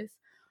rosters.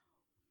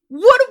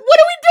 What are we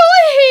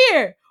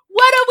doing here?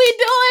 What are we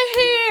doing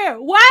here?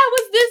 Why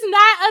was this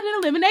not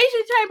an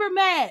elimination chamber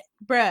match?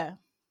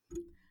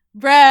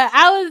 Bruh,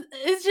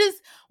 it's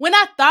just, when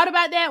I thought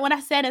about that, when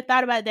I sat and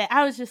thought about that,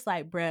 I was just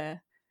like,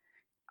 bruh,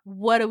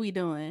 what are we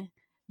doing?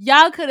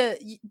 Y'all could have,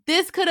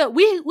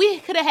 we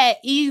could have had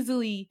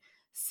easily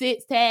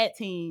 6 tag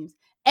teams.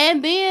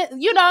 And then,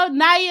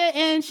 Nia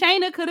and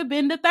Shayna could have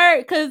been the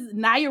third, because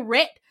Shayna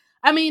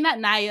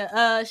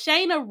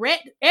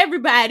wrecked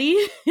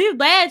everybody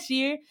last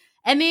year.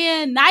 And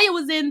then Nia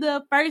was in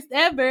the first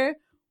ever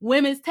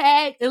women's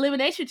tag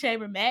elimination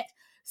chamber match.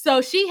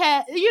 So she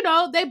had, they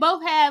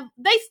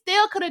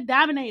still could have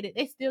dominated.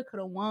 They still could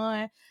have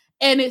won,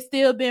 and it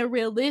still been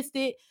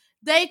realistic.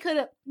 They could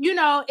have,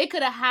 it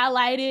could have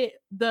highlighted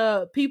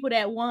the people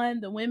that won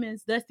the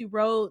women's Dusty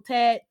Road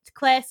Tag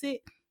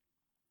Classic.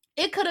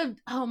 It could have,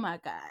 oh my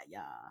God,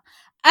 y'all.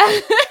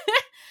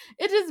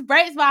 It just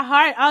breaks my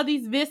heart, all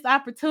these missed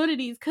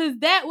opportunities, because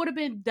that would have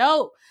been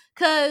dope.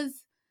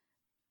 Because,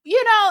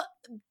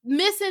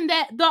 missing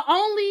that, the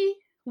only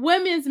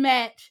women's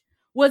match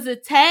was a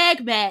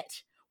tag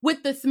match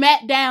with the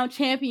SmackDown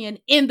champion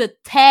in the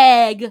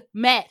tag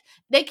match.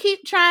 They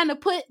keep trying to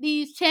put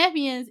these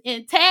champions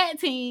in tag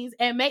teams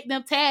and make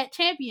them tag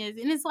champions.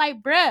 And it's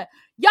like, bruh,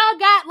 y'all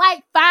got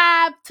like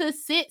 5 to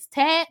 6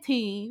 tag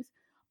teams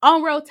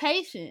on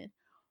rotation.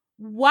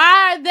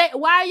 Why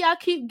y'all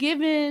keep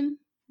giving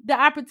the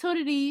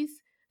opportunities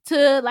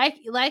to, like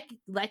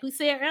we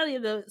said earlier,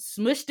 the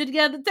smushed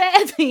together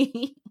tag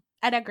team?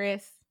 I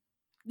digress.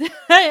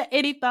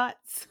 Any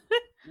thoughts?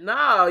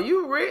 No,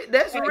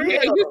 that's real.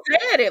 Yeah, you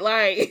said it,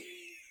 like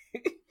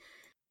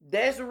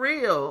that's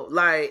real.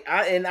 Like,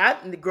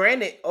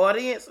 granted,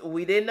 audience,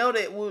 we didn't know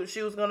that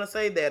she was gonna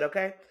say that.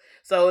 Okay,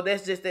 so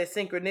that's just that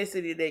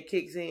synchronicity that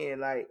kicks in.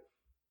 Like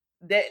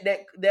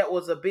that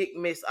was a big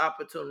missed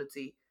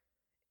opportunity.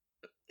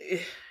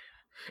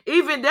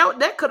 Even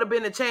that could have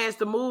been a chance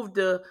to move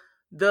the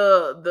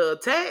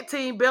tag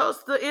team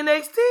belts to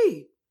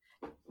NXT.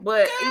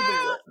 But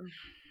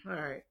all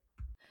right.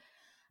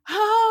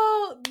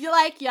 Oh, you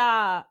like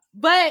y'all.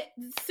 But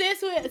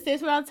since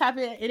we're on top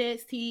of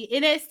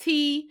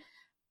NXT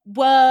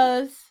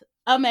was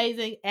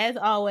amazing as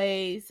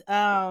always.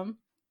 The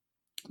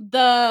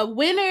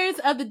winners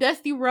of the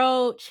Dusty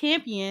Road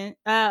Champion,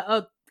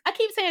 I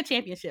keep saying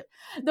championship.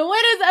 The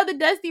winners of the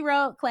Dusty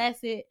Road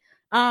Classic,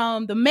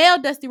 the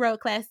male Dusty Road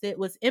Classic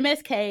was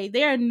MSK.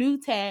 They're a new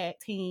tag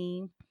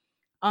team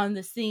on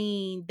the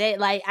scene.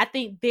 I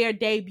think their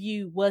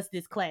debut was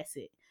this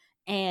classic.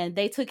 And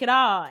they took it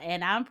all,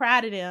 and I'm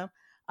proud of them.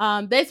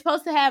 They're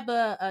supposed to have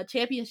a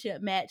championship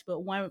match,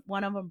 but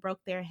one of them broke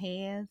their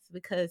hands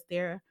because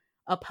their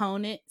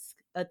opponents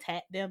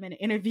attacked them in an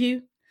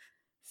interview.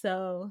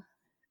 So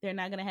they're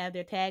not going to have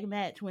their tag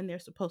match when they're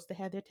supposed to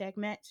have their tag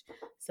match.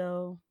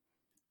 So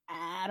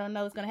I don't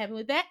know what's going to happen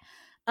with that.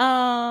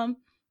 And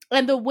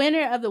the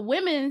winner of the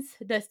women's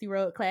Dusty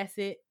Road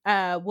Classic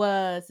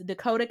was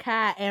Dakota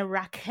Kai and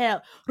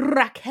Raquel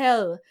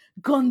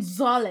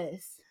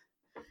Gonzalez.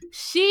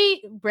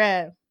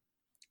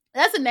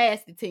 That's a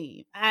nasty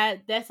team.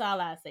 That's all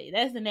I say.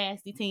 That's a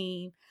nasty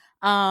team.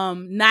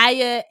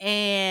 Nia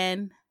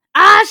and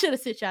I should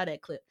have sent y'all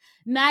that clip.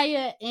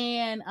 Nia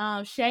and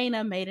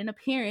Shayna made an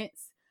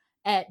appearance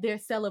at their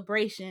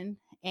celebration,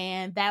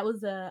 and that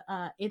was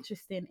a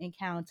interesting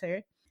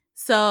encounter.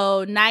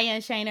 So Nia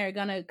and Shayna are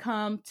gonna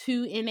come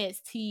to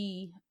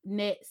NXT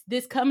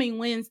this coming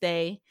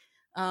Wednesday,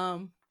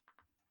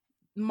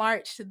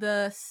 March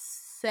the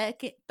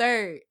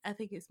 3rd. I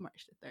think it's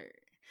March the 3rd.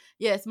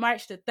 Yes,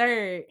 March the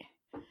 3rd.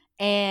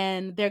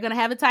 And they're going to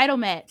have a title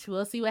match.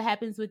 We'll see what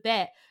happens with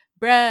that.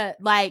 Bruh,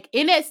 like,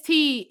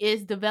 NXT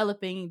is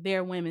developing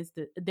their women's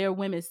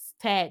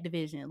tag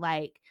division.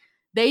 Like,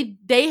 they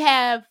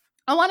have,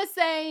 I want to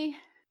say,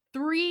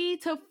 3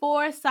 to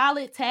 4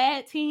 solid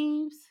tag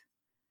teams,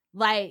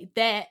 like,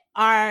 that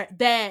are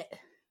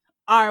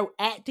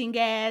acting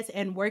as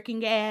and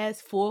working as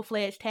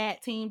full-fledged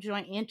tag team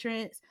joint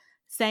entrants,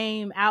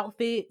 same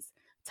outfits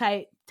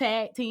type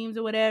tag teams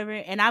or whatever.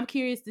 And I'm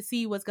curious to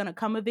see what's going to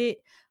come of it.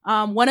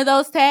 One of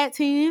those tag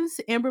teams,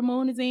 Ember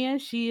Moon is in.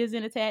 She is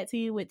in a tag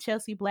team with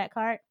Chelsea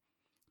Blackheart.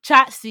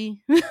 Shotzi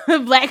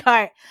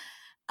Blackheart.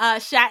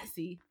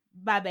 Shotzi.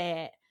 My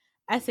bad.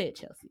 I said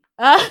Chelsea.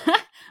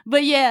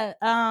 But yeah.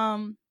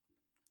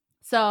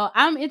 So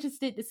I'm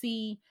interested to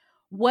see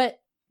what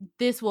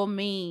this will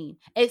mean,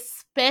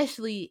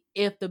 especially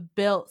if the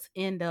belts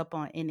end up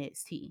on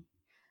NXT.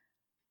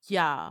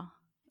 Y'all.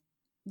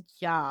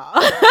 Y'all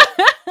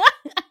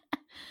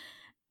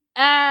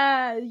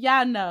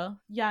know.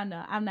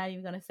 I'm not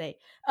even gonna say.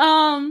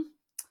 So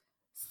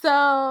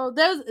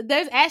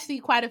there's actually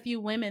quite a few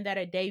women that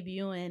are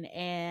debuting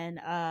and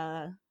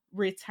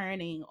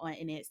returning on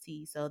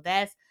NXT. So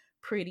that's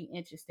pretty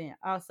interesting.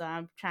 Also,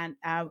 I'm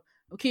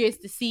curious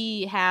to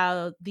see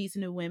how these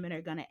new women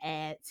are gonna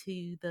add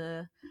to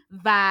the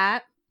vibe.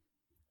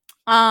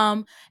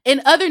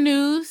 In other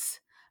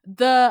news,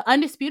 the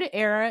Undisputed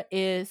Era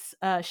is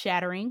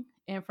shattering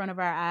in front of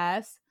our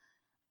eyes.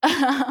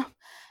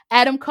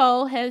 Adam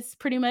Cole has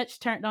pretty much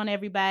turned on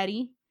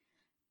everybody.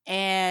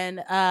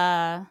 and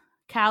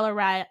Kyle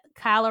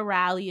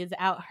O'Reilly is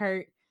out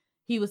hurt.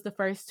 He was the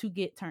first to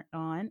get turned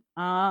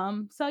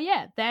on. So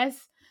yeah,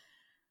 that's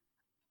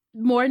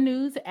more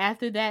news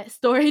after that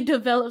story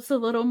develops a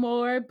little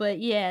more. But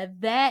yeah,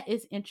 that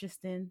is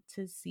interesting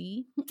to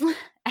see.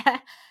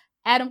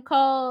 Adam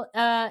Cole,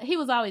 he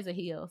was always a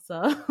heel.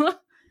 So,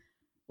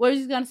 what was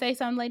you gonna say?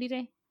 Something, Lady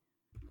J?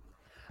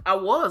 I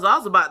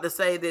was about to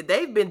say that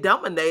they've been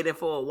dominating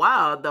for a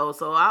while though,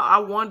 so I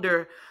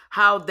wonder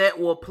how that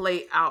will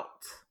play out.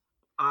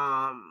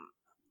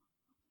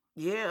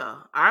 Yeah,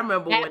 I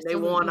remember when they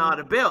won all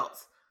the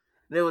belts.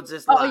 It was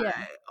just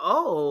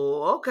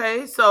oh,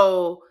 okay.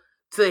 So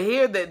to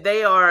hear that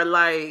they are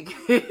like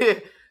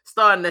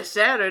starting to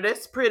shatter,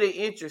 that's pretty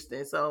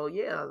interesting. So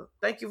yeah,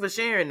 thank you for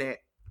sharing that.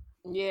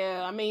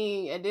 Yeah, I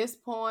mean, at this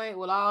point,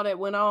 with all that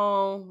went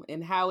on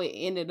and how it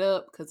ended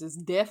up, because it's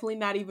definitely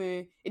not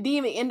even, it didn't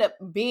even end up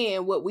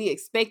being what we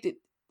expected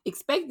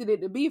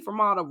it to be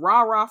from all the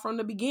rah-rah from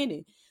the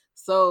beginning.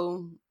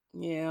 So,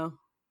 yeah.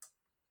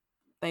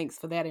 Thanks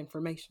for that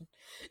information.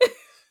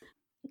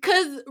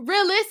 Because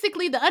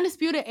realistically, the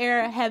Undisputed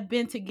Era have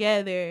been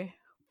together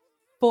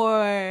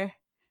for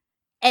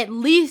at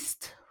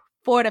least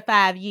 4 to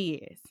 5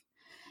 years.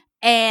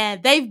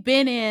 And they've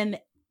been in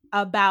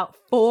about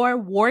 4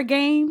 war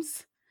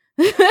games.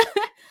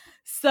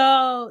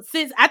 So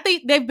since I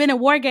think they've been in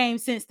war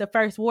games since the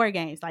first war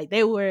games, like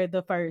they were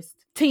the first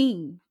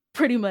team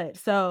pretty much.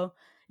 So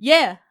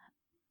yeah.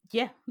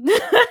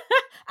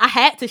 I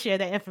had to share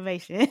that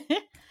information.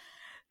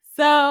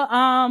 So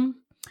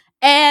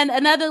and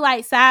another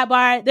like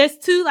sidebar, there's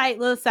 2 like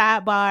little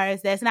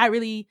sidebars that's not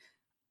really,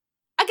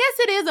 I guess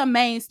it is a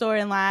main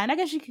storyline. I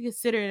guess you could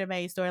consider it a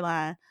main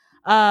storyline.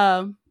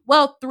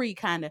 Well, 3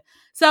 kind of.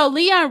 So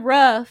Leon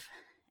Ruff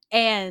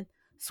and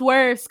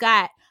Swerve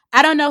Scott.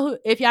 I don't know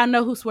if y'all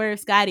know who Swerve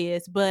Scott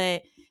is,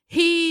 but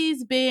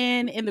he's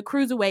been in the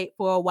cruiserweight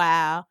for a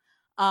while.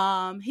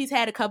 He's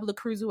had a couple of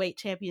cruiserweight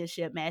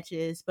championship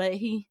matches, but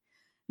he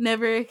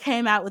never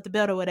came out with the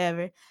belt or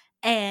whatever.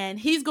 And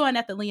he's going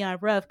after Leon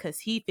Ruff because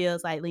he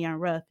feels like Leon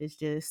Ruff is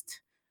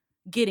just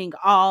getting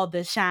all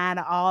the shine,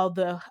 all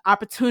the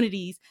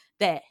opportunities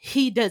that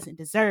he doesn't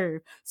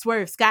deserve,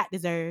 Swerve Scott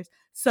deserves.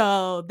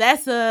 So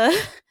that's a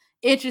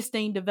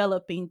interesting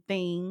developing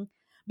thing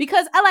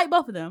because I like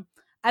both of them.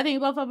 I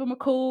think both of them are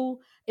cool.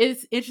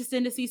 It's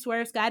interesting to see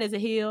Swerve Scott as a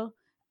heel.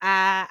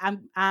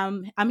 I'm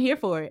here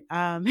for it.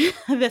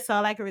 That's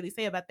all I can really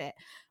say about that.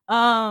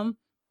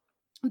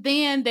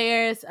 Then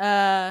there's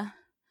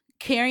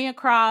Karrion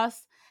Kross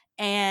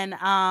and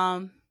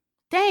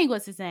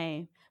what's his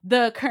name?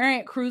 The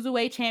current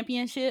cruiserweight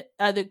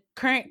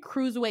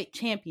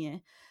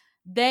champion.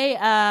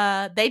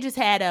 They just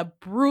had a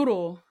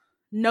brutal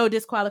no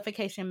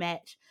disqualification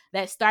match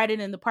that started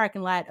in the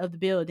parking lot of the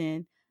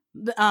building.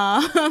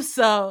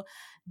 So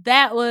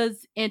that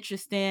was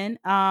interesting.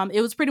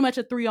 It was pretty much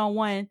a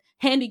 3-on-1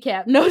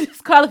 handicap no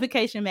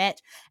disqualification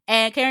match,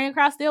 and Karrion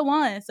Kross still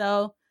won.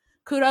 So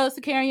kudos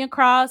to Karrion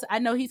Kross. I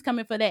know he's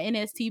coming for that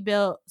NXT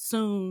belt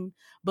soon,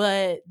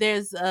 but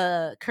there's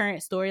a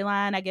current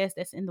storyline, I guess,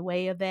 that's in the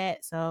way of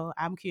that. So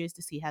I'm curious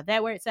to see how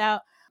that works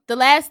out. The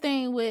last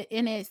thing with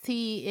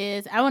NXT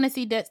is I want to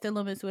see Dexter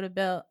Lumis with a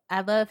belt.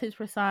 I love his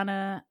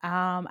persona.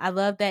 I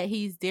love that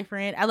he's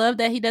different. I love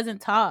that he doesn't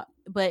talk,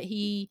 but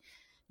you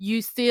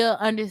still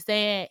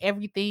understand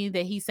everything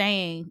that he's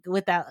saying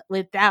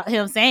without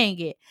him saying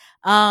it.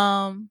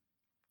 And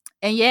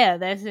yeah,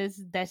 that's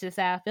just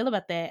how I feel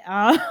about that.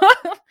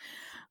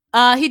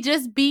 He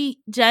just beat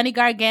Johnny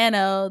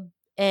Gargano,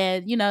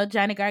 and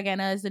Johnny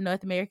Gargano is the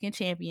North American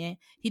champion.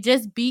 He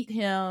just beat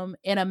him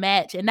in a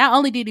match, and not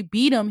only did he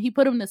beat him, he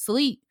put him to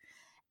sleep.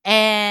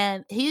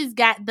 And he's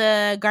got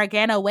the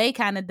Gargano way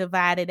kind of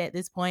divided at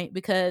this point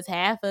because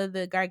half of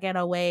the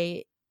Gargano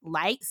way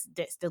likes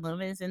Dexter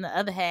Lumis, and the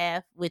other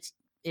half, which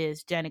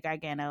is Johnny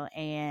Gargano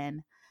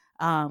and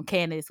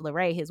Candice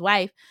LeRae, his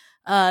wife,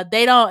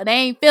 they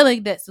ain't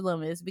feeling Dexter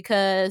Lumis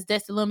because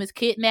Dexter Lumis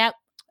kidnapped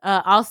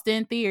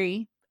Austin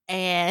Theory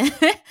and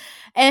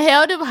and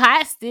held him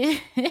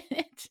hostage.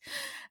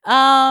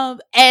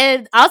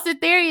 And Austin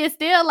Theory is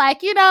still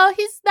like, he's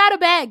not a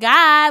bad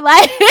guy.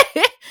 Like,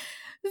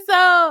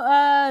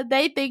 so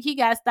they think he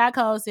got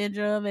Stockholm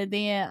syndrome, and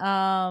then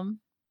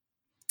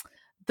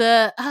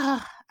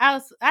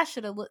I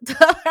should have looked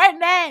up her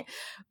name,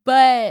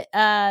 but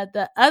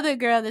the other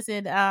girl that's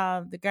in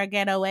the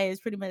Gargano way is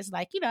pretty much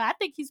like, I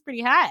think he's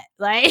pretty hot.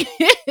 Like,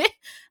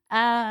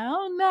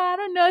 I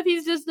don't know if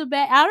he's just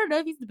I don't know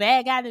if he's the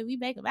bad guy that we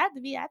make him out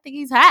to be. I think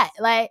he's hot.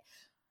 Like,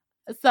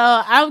 so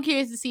I'm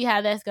curious to see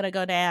how that's gonna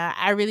go down.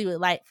 I really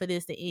would like for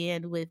this to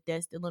end with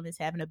Dexter Lumis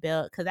having a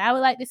belt, because I would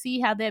like to see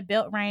how that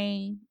belt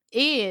reign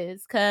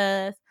is,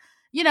 because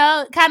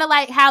kind of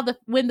like how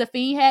when the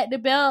Fiend had the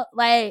belt,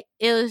 like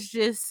it was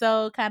just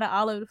so kind of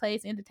all over the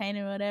place,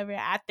 entertaining or whatever.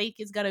 I think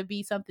it's gonna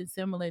be something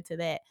similar to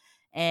that,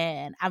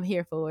 and I'm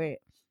here for it.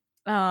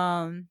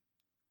 I'm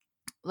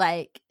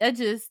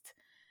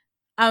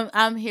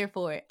here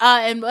for it.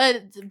 And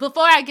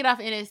before I get off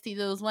NXT,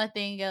 there was one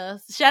thing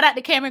else. Shout out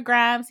to Cameron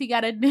Grimes. He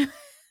got a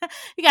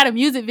he got a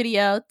music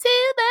video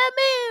to the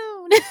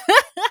moon.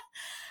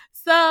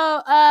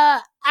 So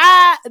that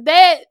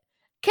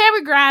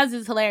Cameron Grimes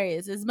is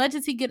hilarious. As much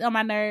as he get on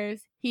my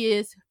nerves, he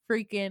is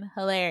freaking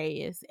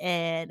hilarious.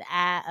 And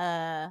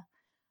I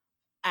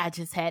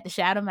just had to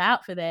shout him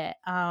out for that.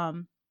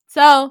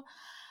 So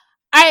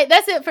all right,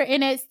 that's it for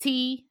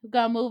NXT. We're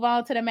gonna move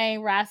on to the main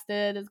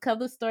roster. There's a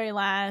couple of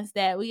storylines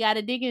that we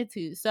gotta dig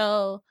into.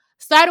 So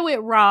started with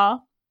Raw.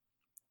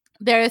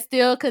 They're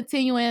still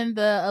continuing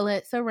the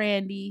Alexa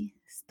Randy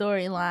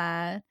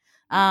storyline.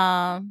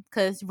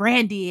 Because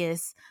Randy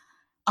is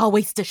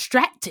always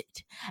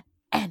distracted.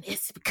 And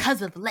it's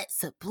because of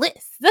Alexa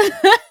Bliss.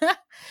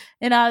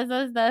 And all this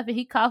other stuff. And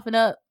he coughing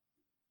up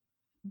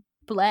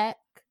black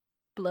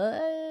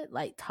blood,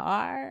 like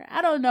tar.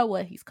 I don't know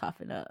what he's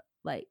coughing up.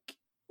 Like,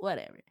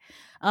 whatever.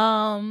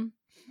 I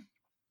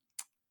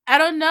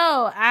don't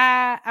know.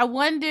 I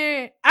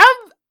wonder.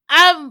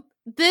 I'm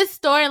this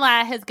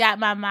storyline has got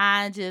my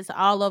mind just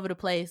all over the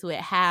place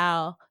with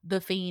how the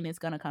Fiend is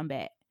gonna come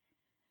back.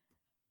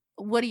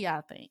 What do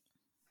y'all think?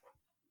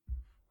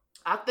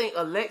 I think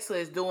Alexa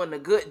is doing a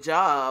good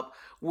job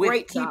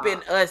with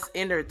keeping us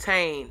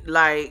entertained.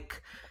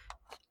 Like,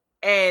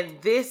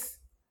 and this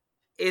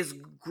is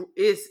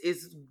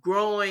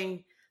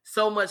growing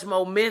so much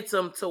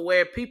momentum to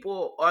where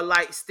people are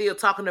like still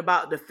talking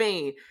about the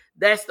Fiend.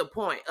 That's the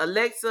point.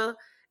 Alexa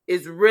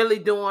is really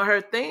doing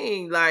her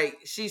thing. Like,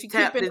 she's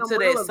tapped into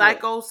that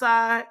psycho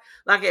side.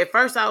 Like, at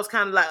first I was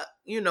kind of like,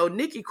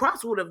 Nikki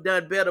Cross would have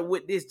done better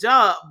with this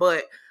job,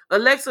 but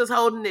Alexa's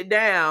holding it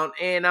down,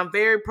 and I'm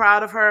very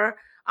proud of her.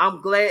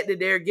 I'm glad that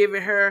they're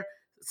giving her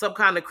some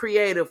kind of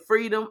creative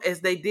freedom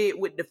as they did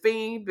with the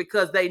Fiend,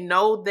 because they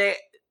know that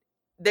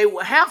they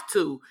will have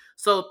to.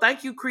 So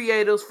thank you,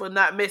 creators, for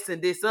not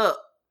messing this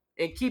up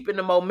and keeping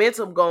the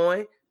momentum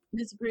going.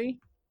 Disagree?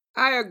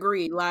 I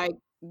agree. Like,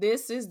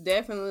 this is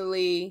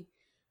definitely,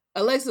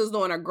 Alexa's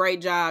doing a great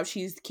job.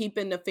 She's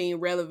keeping the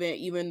Fiend relevant,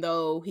 even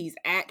though he's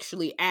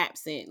actually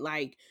absent.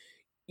 Like,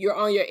 you're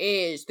on your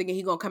edge thinking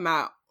he's gonna come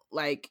out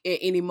like at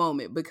any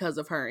moment because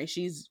of her, and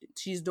she's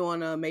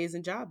doing an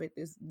amazing job at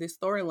this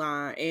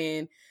storyline.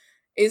 And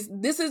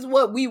this is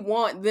what we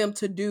want them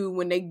to do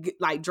when they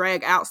like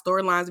drag out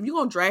storylines. If you're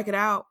gonna drag it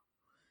out,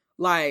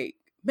 like,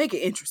 make it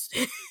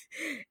interesting.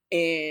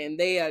 And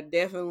they are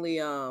definitely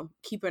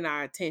keeping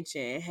our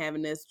attention and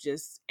having us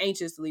just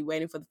anxiously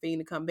waiting for the Fiend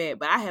to come back.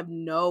 But I have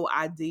no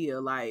idea.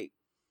 Like,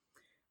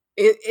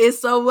 it's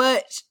so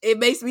much. It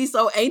makes me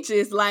so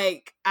anxious.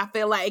 Like, I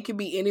feel like it could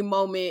be any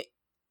moment,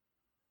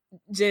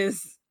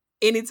 just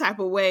any type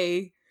of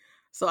way.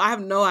 So I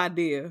have no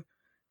idea.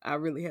 I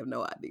really have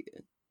no idea.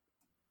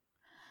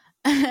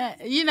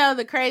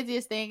 The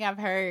craziest thing I've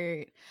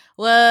heard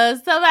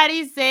was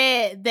somebody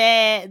said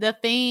that the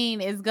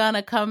Fiend is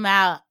gonna come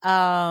out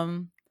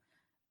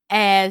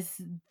as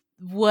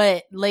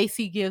what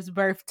Lacey gives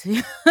birth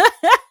to.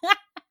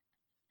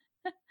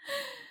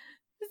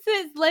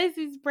 Since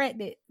Lacey's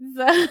pregnant.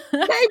 So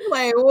they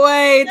play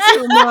way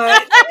too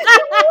much.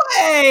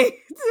 Way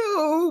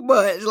too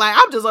much. Like,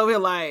 I'm just over here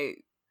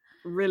like,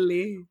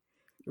 really?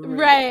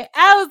 Right.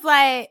 I was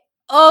like,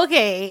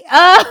 okay.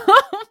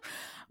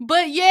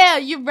 But yeah,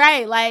 you're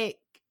right. Like,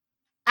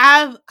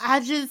 I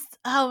just,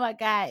 oh my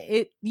God,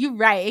 you're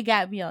right. It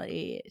got me on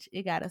edge.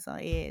 It got us on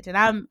edge, and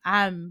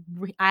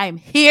I'm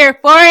here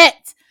for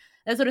it.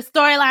 That's what a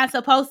storyline's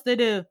supposed to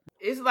do.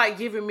 It's like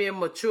giving me a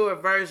mature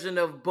version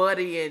of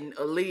Buddy and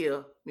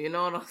Aaliyah. You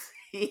know what I'm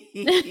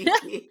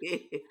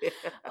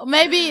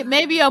saying?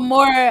 maybe a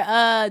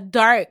more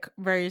dark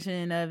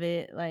version of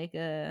it, like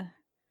a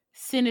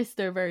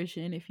sinister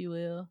version, if you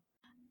will.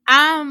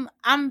 I'm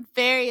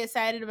very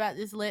excited about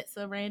this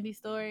Alexa Randy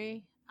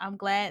story. I'm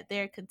glad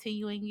they're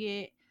continuing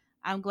it.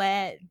 I'm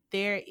glad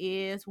there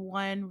is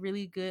one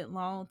really good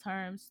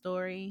long-term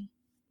story,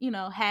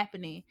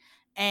 happening.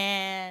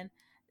 And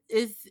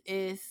it's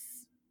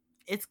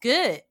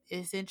good.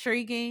 It's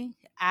intriguing.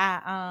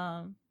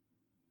 I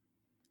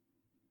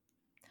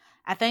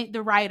thank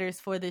the writers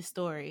for this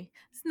story.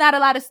 It's not a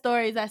lot of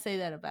stories I say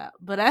that about,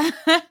 but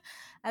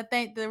I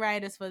thank the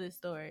writers for this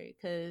story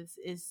because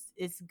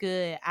it's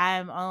good.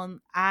 I'm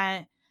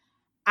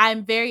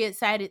very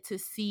excited to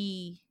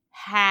see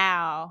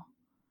how,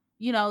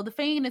 the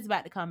Fiend is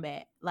about to come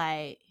back.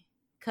 Like,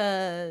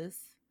 cause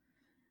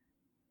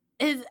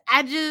I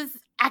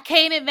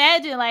can't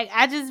imagine. Like,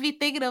 I just be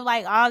thinking of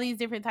like all these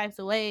different types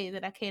of ways,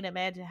 and I can't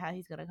imagine how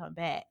he's gonna come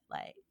back.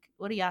 Like,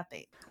 what do y'all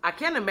think? I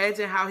can't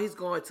imagine how he's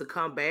going to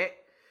come back,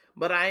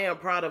 but I am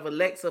proud of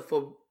Alexa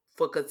for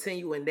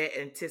continuing that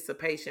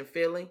anticipation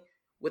feeling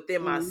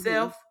within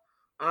myself.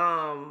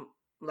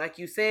 Like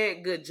you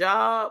said, good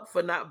job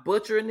for not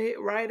butchering it,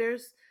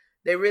 writers.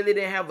 They really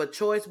didn't have a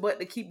choice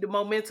but to keep the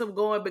momentum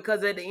going,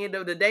 because at the end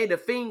of the day, the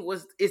Fiend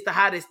is the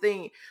hottest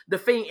thing. The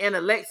Fiend and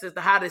Alexa is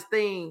the hottest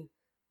thing.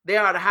 They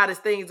are the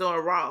hottest things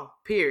on Raw,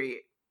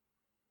 period.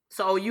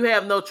 So you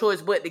have no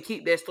choice but to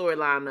keep that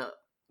storyline up.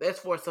 That's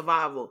for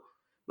survival.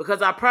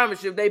 Because I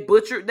promise you, if they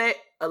butchered that,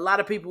 a lot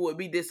of people would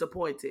be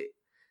disappointed.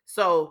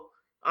 So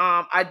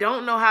I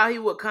don't know how he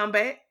would come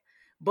back,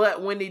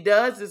 But when he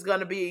does, it's going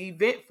to be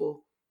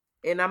eventful.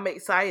 And I'm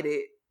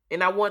excited.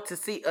 And I want to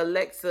see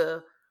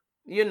Alexa,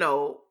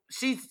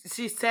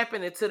 she's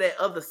tapping into that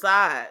other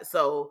side.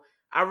 So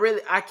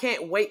I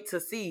can't wait to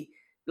see.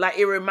 Like,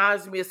 it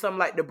reminds me of something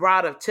like the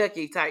Bride of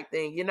Chucky type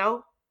thing,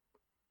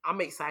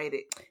 I'm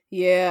excited.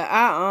 Yeah,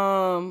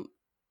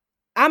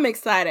 I'm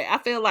excited. I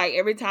feel like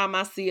every time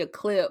I see a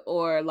clip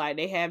or like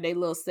they have their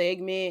little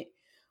segment,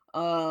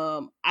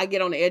 I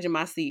get on the edge of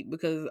my seat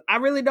because I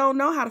really don't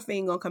know how the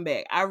Fiend gonna come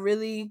back. I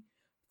really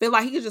feel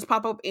like he could just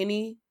pop up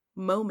any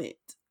moment.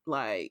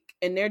 Like,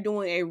 and they're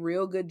doing a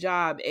real good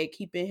job at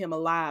keeping him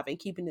alive and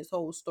keeping this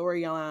whole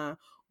storyline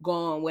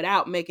going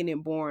without making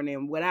it boring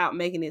and without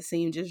making it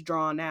seem just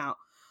drawn out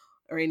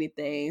or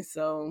anything.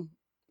 So,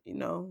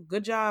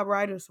 good job,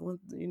 writers.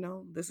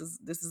 This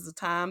is a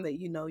time that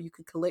you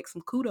can collect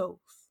some kudos.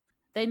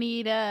 They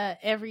need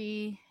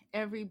every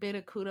bit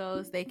of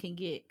kudos they can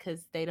get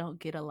because they don't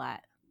get a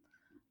lot.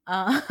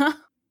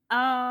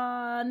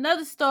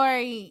 Another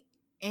story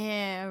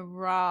in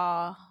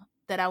Raw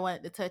that I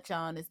wanted to touch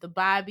on is the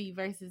Bobby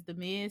versus the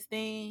Miz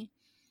thing,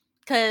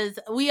 because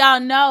we all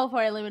know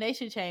for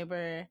Elimination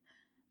Chamber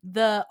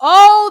that's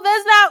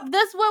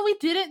what we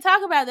didn't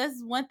talk about.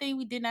 That's one thing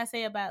we did not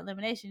say about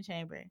Elimination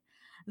Chamber.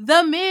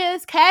 The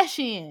Miz cash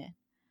in.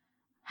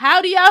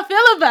 How do y'all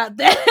feel about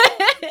that?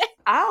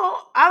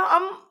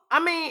 I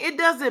mean, it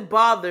doesn't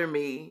bother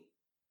me.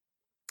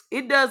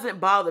 It doesn't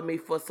bother me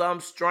for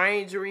some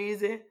strange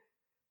reason.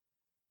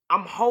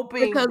 I'm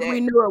hoping because we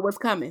knew it was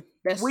coming.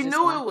 We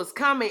knew it was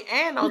coming,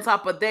 and on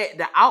top of that,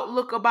 the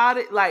outlook about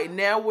it, like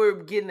now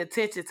we're getting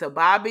attention to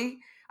Bobby.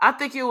 I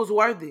think it was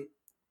worth it.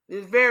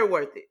 It's very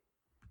worth it.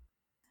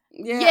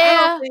 Yeah.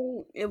 I don't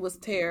think it was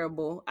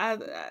terrible. I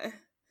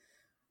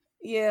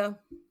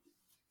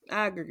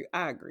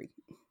agree.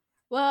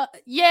 Well,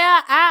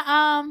 yeah,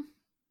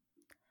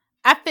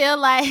 I feel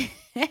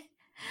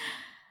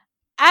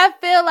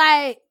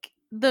like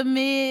the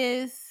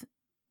Miz,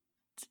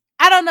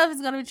 I don't know if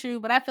it's going to be true,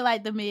 but I feel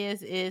like the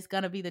Miz is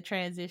going to be the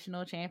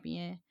transitional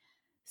champion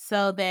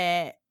so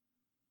that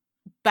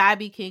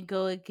Bobby can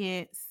go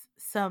against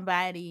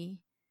somebody,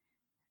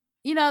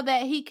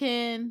 that he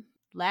can,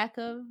 lack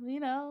of,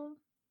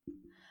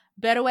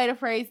 better way to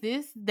phrase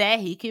this, that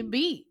he can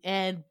beat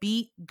and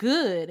beat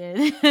good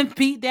and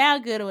beat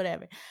down good or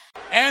whatever.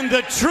 And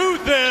the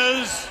truth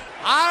is,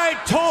 I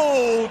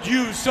told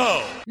you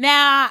so.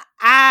 Now,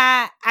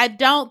 I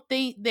don't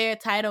think their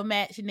title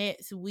match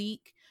next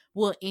week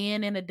will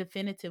end in a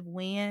definitive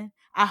win.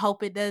 I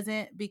hope it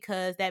doesn't,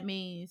 because that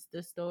means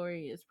the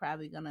story is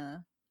probably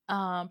gonna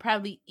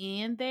probably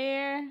end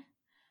there.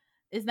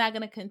 It's not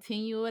gonna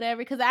continue or whatever,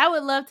 because I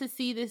would love to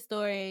see this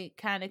story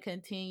kind of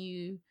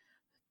continue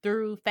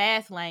through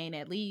Fastlane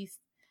at least,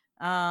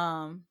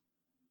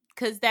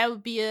 because that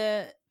would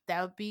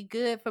be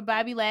good for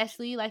Bobby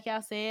Lashley, like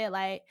y'all said.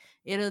 Like,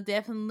 it'll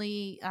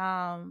definitely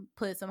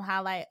put some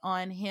highlight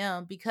on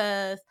him,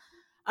 because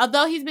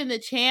although he's been the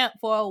champ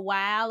for a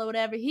while or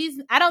whatever,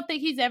 I don't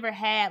think he's ever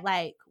had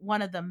like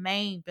one of the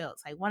main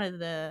belts, like one of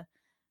the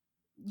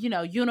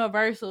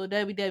Universal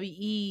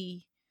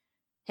WWE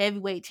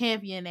heavyweight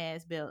champion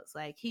ass belts.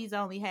 Like, he's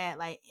only had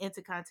like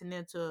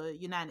Intercontinental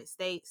United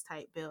States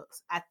type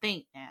belts, I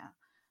think, now.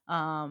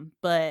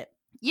 But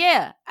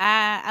yeah,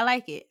 I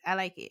like it.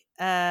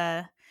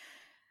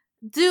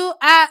 Do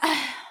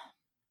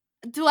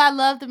I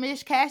love the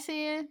Miz cash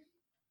in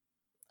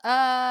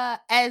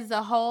as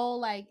a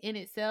whole, like in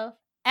itself?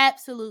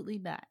 Absolutely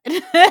not.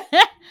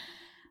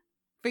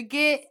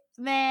 Forget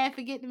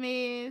the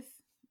Miz,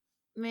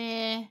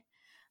 man.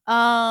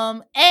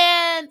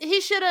 And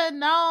he should have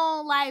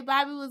known like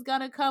Bobby was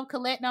gonna come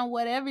collect on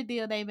whatever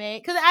deal they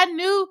made, because I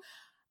knew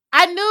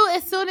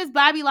as soon as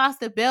Bobby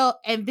lost the belt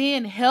and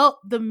then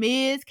helped the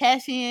Miz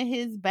cash in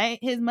his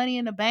money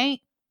in the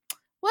bank.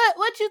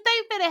 What you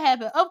think finna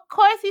happen? Of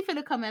course he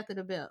finna come after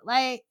the belt.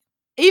 Like,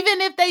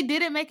 even if they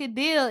didn't make a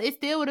deal, it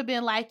still would have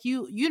been like,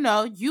 you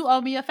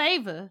owe me a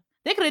favor.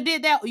 They could have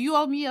did that. You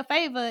owe me a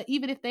favor,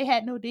 even if they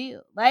had no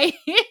deal. Like,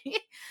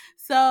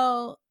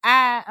 so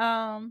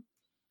I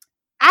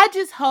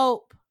just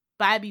hope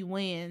Bobby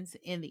wins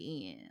in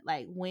the end,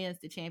 like wins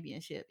the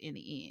championship in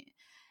the end.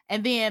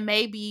 And then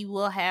maybe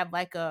we'll have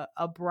like a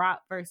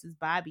Brock versus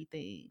Bobby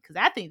thing, because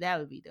I think that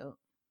would be dope.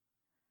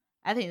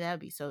 I think that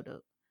would be so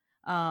dope.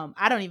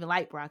 I don't even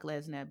like Brock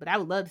Lesnar, but I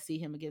would love to see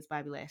him against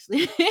Bobby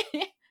Lashley.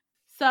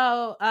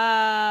 So,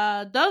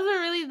 those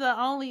are really the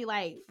only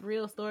like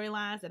real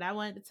storylines that I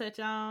wanted to touch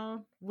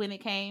on when it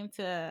came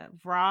to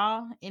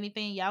Raw.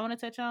 Anything y'all want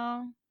to touch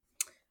on?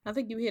 I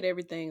think you hit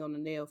everything on the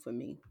nail for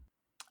me.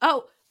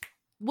 Oh,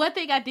 one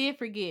thing I did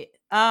forget.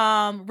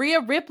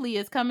 Rhea Ripley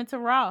is coming to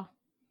Raw.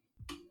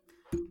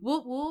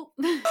 Whoop whoop.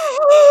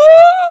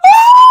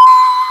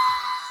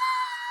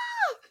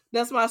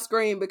 That's my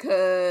scream,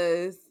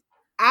 because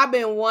I've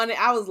been wanting.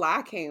 I was like,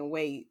 I can't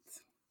wait.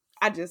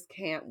 I just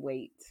can't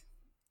wait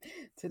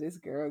till this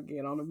girl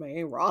get on the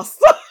main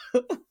roster,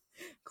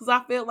 because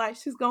I feel like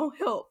she's gonna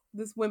help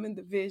this women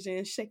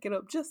division shake it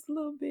up just a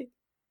little bit.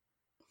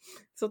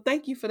 So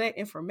thank you for that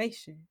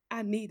information.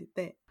 I needed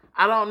that.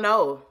 I don't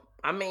know.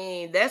 I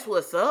mean, that's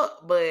what's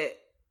up, but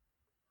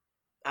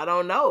I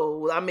don't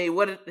know. I mean,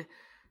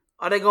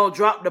 are they gonna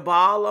drop the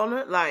ball on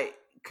her? Like,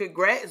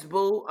 congrats,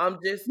 boo.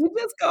 We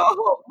just go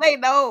hope they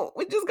don't.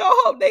 We just go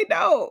hope they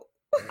don't.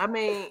 I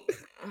mean,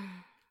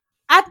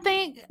 I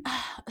think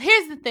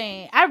here's the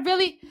thing. I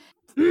really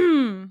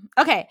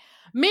okay.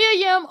 Mia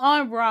Yim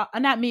on Raw,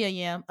 not Mia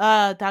Yim.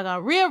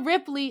 Doggone Rhea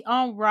Ripley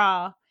on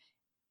Raw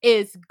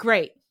is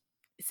great.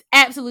 It's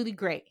absolutely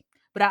great.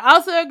 But I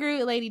also agree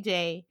with Lady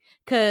J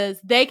because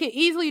they could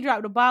easily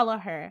drop the ball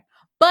on her.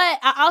 But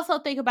I also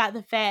think about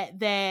the fact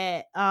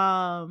that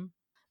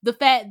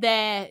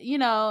you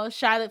know,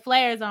 Charlotte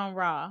Flair's on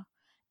Raw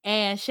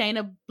and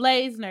Shayna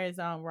Baszler's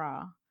on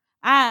Raw.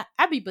 I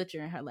be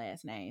butchering her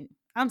last name.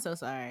 I'm so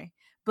sorry.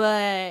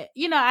 But,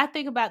 you know, I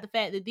think about the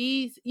fact that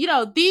these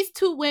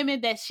two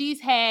women that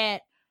she's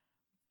had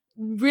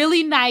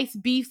really nice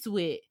beefs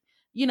with.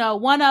 You know,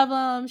 one of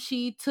them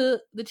she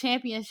took the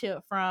championship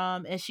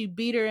from, and she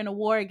beat her in the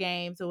War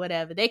Games or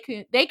whatever. They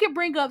could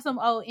bring up some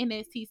old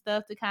NXT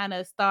stuff to kind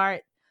of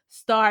start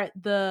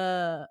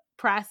the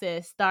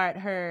process, start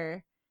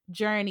her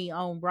journey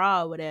on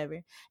Raw or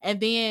whatever. And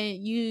then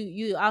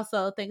you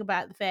also think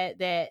about the fact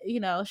that,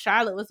 you know,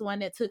 Charlotte was the one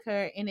that took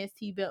her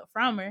NXT belt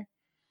from her.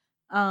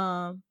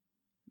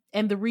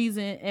 And the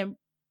reason, and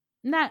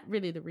not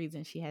really the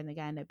reason she hadn't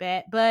gotten it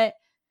back, but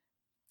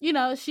you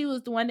know, she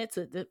was the one that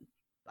took the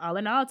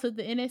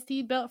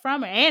NXT belt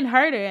from her and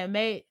hurt her and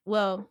made,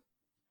 well,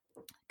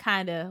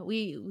 kind of,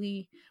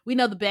 we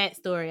know the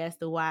backstory as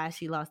to why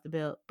she lost the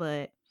belt.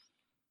 But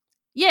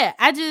yeah,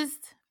 I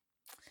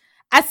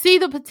see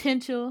the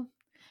potential,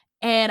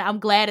 and I'm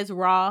glad it's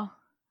Raw,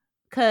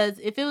 because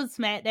if it was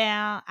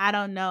SmackDown, I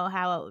don't know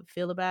how I would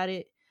feel about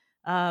it,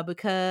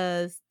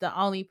 because the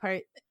only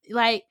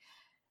like,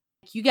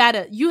 you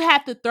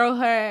have to throw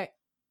her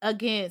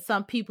against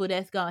some people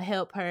that's gonna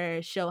help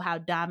her show how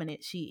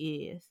dominant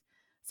she is,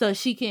 so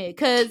she can,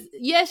 because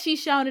yes, she's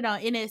shown it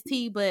on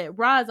NXT, but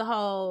Raw is a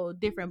whole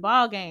different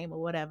ball game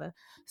or whatever.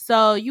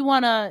 So you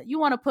wanna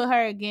put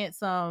her against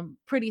some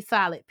pretty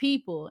solid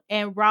people,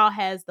 and Raw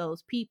has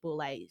those people.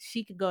 Like,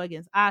 she could go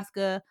against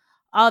Asuka,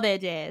 all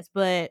that jazz.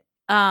 But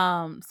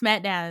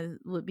SmackDown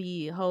would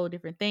be a whole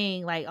different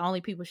thing. Like,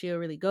 only people she'll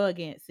really go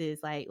against is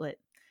like what,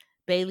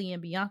 Bayley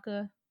and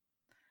Bianca.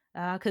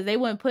 Because they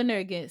wouldn't put her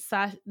against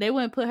Sasha. They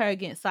wouldn't put her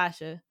against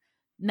Sasha,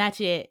 not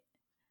yet.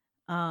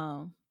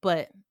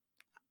 But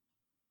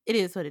it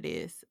is what it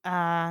is.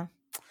 That's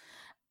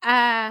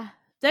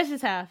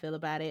just how I feel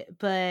about it.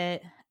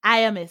 But I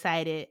am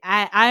excited.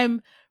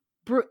 I'm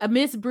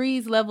Miss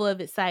Bree's level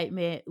of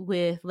excitement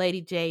with Lady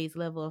J's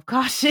level of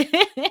caution.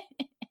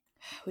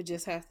 We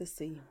just have to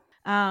see.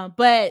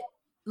 But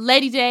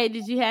Lady J,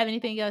 did you have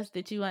anything else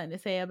that you wanted to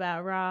say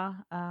about Raw?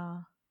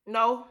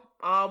 No.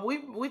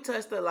 We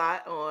touched a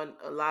lot on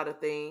a lot of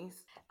things.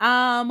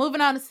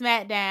 Moving on to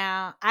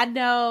SmackDown. I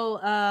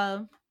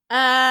know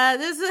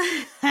this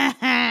is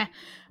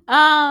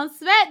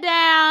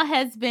SmackDown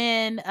has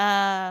been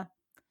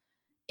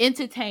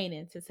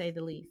entertaining, to say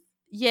the least.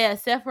 Yeah,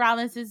 Seth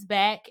Rollins is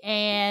back,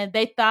 and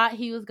they thought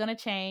he was gonna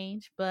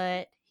change,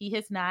 but he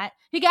has not.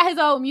 He got his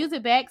old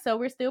music back, so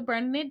we're still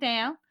burning it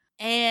down.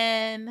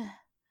 And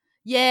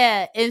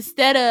yeah,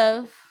 instead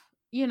of,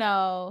 you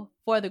know,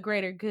 for the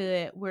greater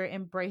good, we're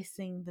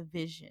embracing the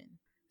vision.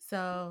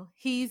 So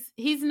he's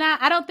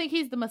not, I don't think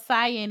he's the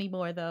Messiah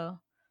anymore though,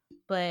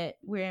 but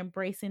we're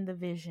embracing the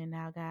vision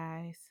now,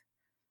 guys.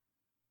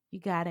 You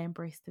gotta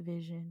embrace the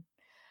vision.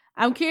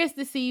 I'm curious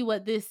to see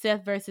what this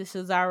Seth versus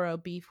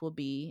Cesaro beef will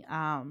be.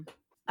 Do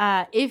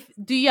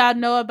y'all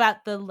know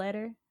about the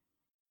letter?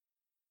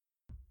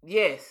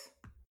 Yes.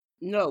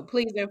 No,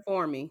 please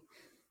inform me.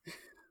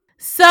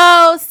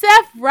 So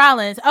Seth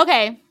Rollins,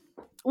 okay.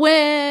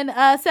 When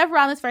Seth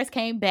Rollins first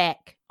came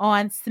back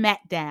on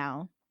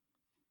SmackDown,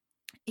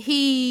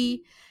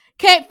 he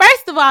came,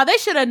 first of all, they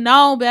should have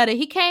known better.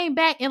 He came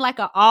back in like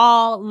an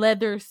all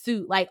leather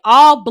suit, like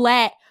all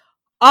black,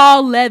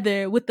 all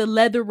leather with the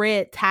leather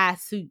red tie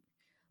suit,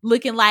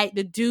 looking like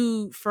the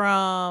dude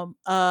from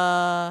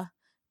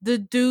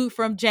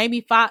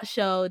Jamie Foxx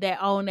show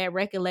that owned that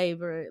record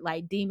label,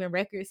 like Demon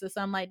Records or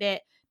something like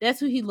that. That's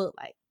who he looked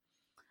like.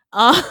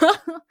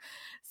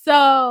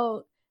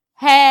 So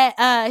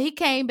he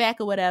came back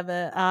or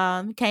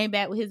whatever. He came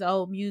back with his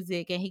old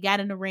music, and he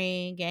got in the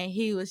ring, and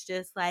he was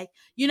just like,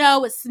 you know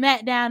what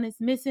SmackDown is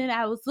missing?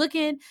 I was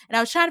looking and I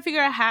was trying to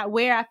figure out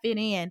where I fit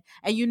in.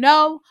 And you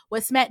know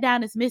what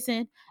SmackDown is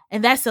missing?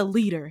 And that's a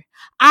leader.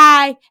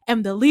 I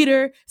am the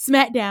leader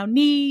SmackDown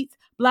needs,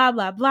 blah,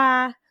 blah,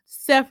 blah.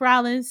 Seth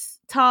Rollins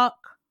talk,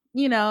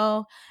 you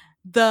know,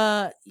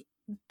 the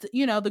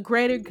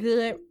greater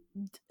good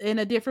in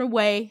a different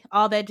way,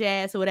 all that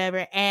jazz or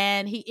whatever.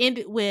 And he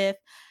ended with,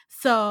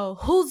 so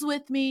who's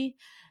with me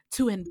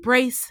to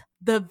embrace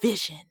the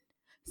vision?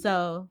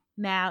 So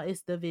now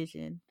it's the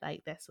vision.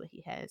 Like, that's what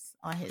he has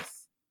on his,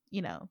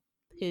 you know,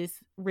 his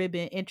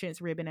ribbon,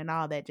 entrance ribbon and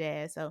all that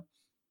jazz. So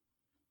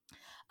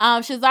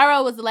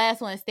Cesaro was the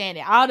last one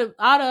standing. All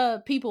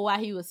the people while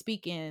he was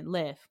speaking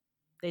left.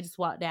 They just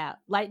walked out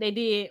like they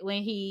did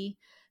when he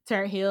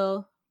turned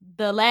heel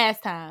the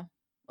last time.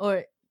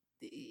 Or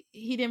he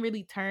didn't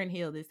really turn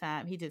heel this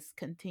time. He just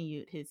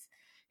continued his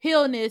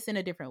heelness in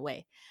a different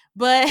way.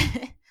 But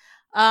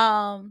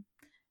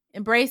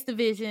embrace the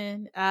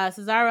vision.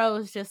 Cesaro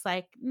was just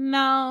like,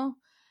 no,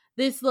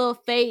 this little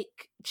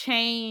fake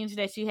change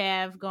that you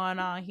have going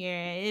on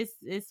here,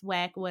 it's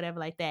whack or whatever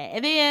like that.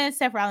 And then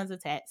Seth Rollins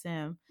attacks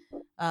him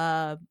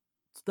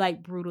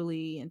like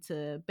brutally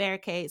into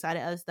barricades, all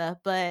that other stuff.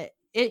 But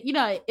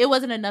it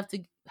wasn't enough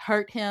to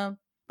hurt him,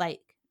 like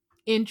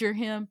injure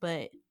him,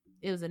 but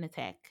it was an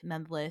attack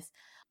nonetheless.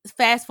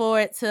 Fast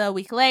forward to a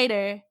week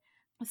later,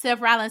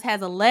 Seth Rollins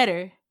has a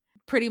letter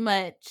pretty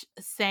much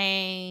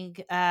saying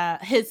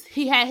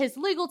he had his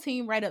legal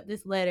team write up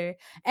this letter,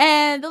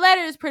 and the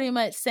letter is pretty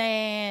much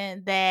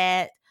saying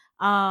that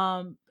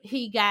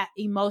he got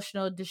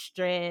emotional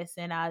distress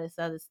and all this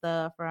other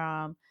stuff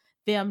from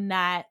them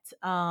not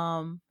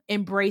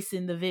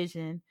embracing the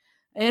vision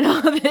and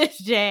all this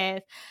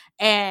jazz.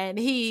 And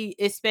he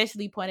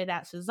especially pointed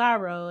out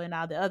Cesaro and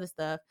all the other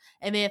stuff.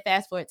 And then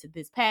fast forward to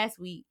this past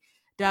week,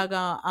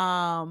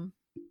 doggone,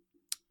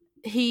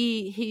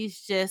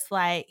 he's just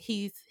like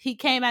he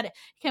came out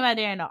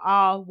there in an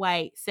all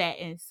white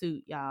satin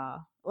suit,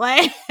 y'all.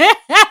 Like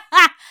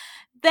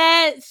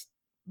that's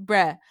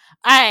bruh.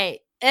 All right.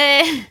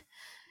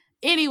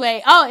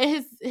 Anyway,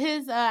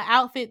 his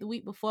outfit the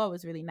week before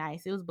was really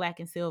nice. It was black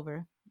and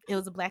silver. It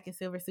was a black and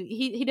silver suit.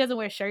 He doesn't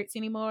wear shirts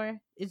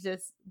anymore. It's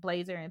just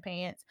blazer and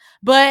pants.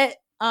 But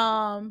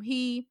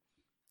he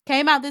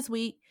came out this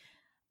week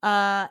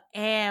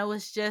and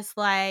was just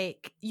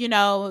like,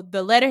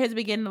 the letter has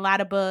been getting a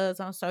lot of buzz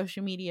on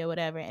social media,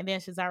 whatever. And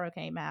then Cesaro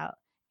came out,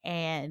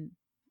 and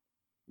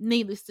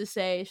needless to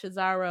say,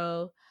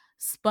 Cesaro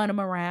spun him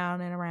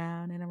around and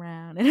around and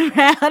around and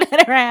around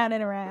and around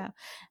and around,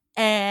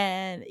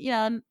 and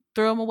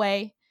threw him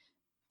away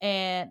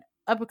and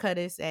uppercut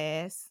his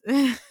ass.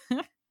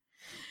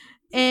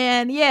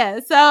 And yeah,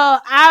 so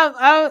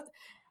I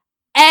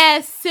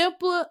as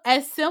simple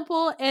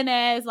and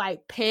as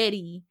like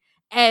petty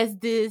as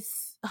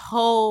this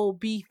whole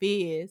beef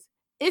is,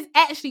 it's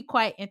actually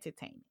quite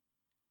entertaining.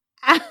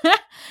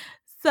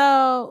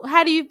 So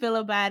how do you feel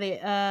about it,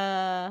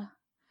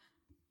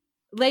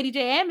 Lady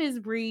J and Ms.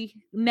 Bree,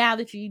 now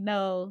that you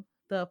know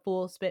the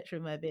full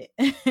spectrum of it?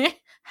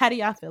 How do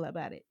y'all feel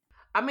about it?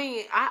 I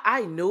mean,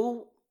 I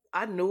knew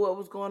what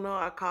was going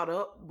on. I caught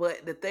up,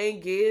 but the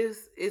thing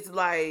is, it's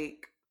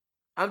like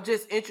I'm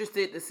just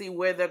interested to see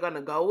where they're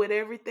gonna go with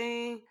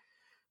everything,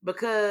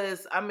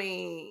 because I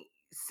mean,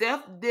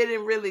 Seth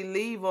didn't really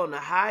leave on a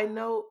high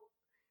note.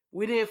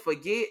 We didn't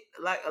forget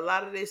like a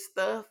lot of this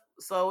stuff,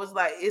 so it's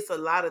like it's a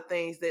lot of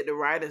things that the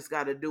writers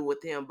got to do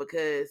with him,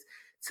 because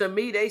to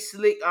me they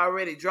slick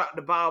already dropped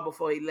the ball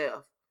before he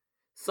left.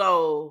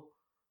 So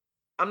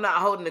I'm not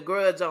holding a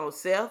grudge on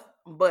Seth,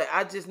 but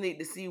I just need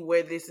to see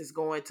where this is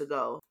going to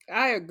go.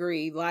 I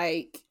agree.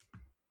 Like,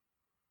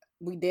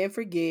 we didn't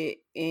forget,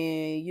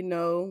 and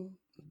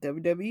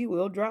WWE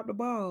will drop the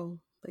ball.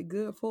 They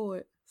good for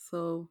it.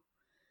 So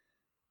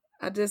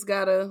I just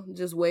gotta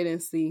wait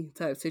and see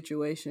type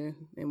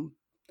situation and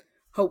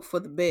hope for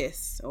the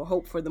best, or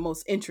hope for the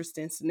most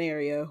interesting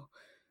scenario.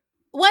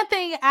 One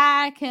thing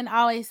I can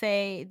always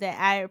say that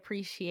I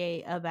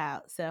appreciate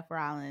about Seth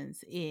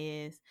Rollins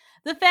is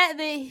the fact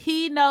that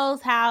he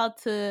knows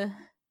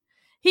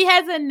he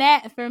has a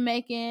knack for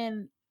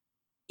making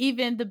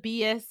even the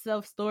BS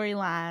of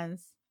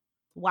storylines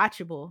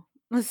watchable.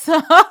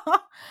 So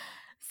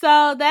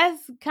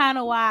that's kind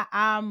of why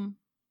I'm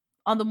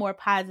on the more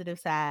positive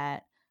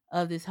side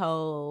of this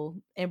whole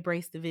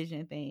embrace the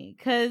vision thing,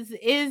 because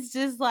it's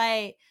just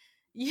like,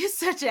 you're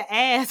such an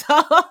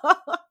asshole.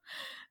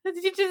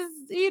 You just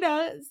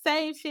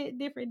same shit,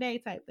 different day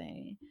type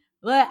thing.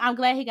 But I'm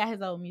glad he got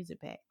his old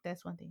music back.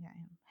 That's one thing I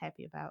am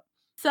happy about.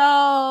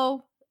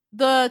 So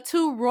the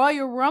two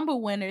Royal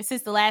Rumble winners,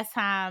 since the last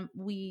time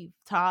we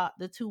talked,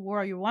 the two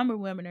Royal Rumble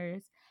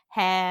winners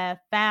have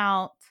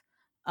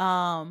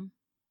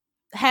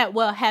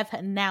have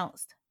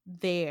announced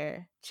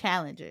their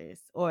challengers,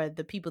 or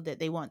the people that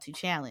they want to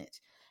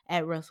challenge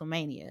at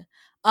WrestleMania.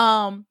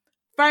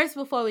 First,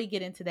 before we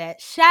get into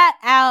that, shout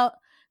out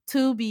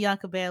to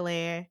Bianca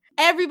Belair.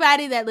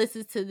 Everybody that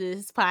listens to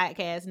this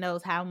podcast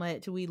knows how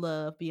much we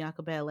love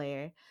Bianca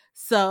Belair.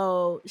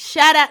 So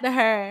shout out to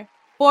her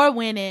for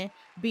winning,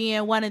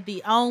 being one of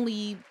the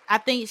only, I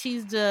think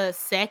she's the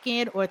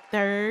second or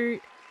third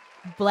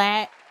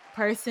black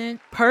person,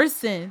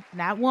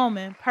 not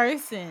woman,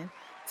 person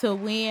to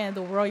win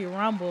the Royal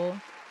Rumble.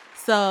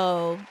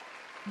 So,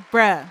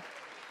 bruh,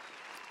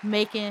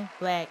 making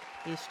black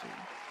history.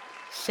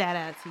 Shout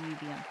out to you,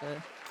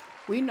 Bianca.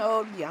 We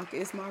know Bianca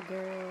is my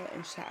girl,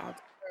 and shout out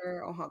to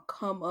her on her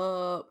come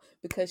up,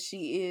 because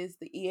she is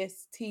the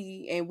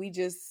EST, and we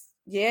just,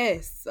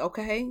 yes,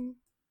 okay,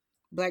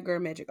 black girl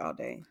magic all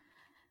day.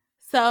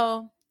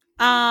 So,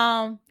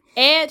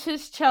 Edge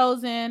has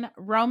chosen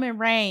Roman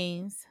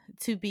Reigns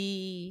to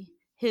be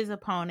his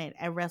opponent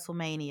at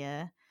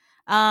WrestleMania.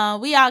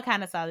 We all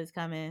kind of saw this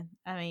coming.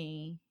 I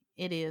mean,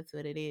 it is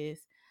what it is.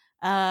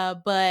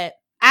 But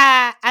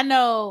I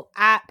know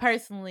I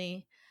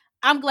personally,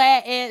 I'm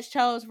glad Edge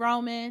chose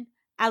Roman.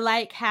 I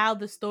like how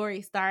the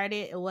story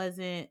started. It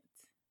wasn't,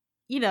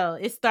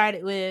 it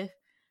started with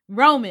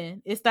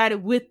Roman. It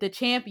started with the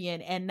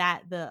champion and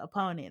not the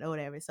opponent or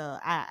whatever. So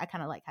I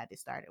kind of like how this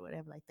started,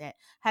 whatever like that.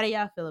 How do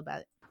y'all feel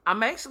about it?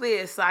 I'm actually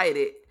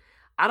excited.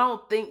 I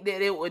don't think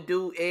that it would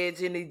do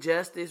Edge any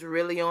justice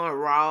really on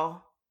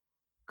Raw,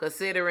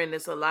 considering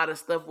there's a lot of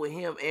stuff with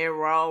him and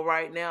Raw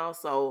right now.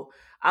 So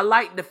I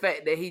like the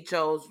fact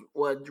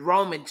that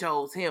Roman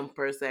chose him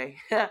per se.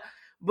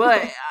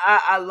 But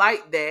I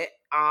like that.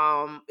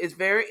 It's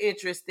very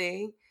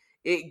interesting.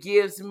 It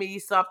gives me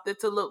something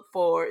to look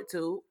forward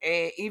to.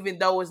 And even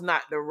though it's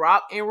not The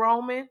Rock and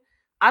Roman,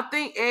 I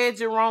think Edge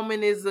and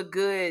Roman is a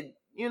good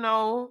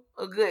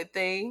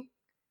thing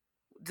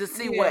to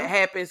see what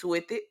happens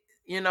with it.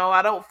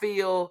 I don't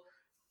feel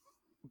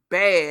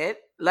bad,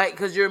 like,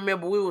 because you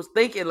remember we was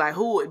thinking like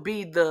who would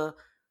be the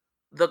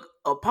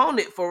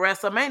opponent for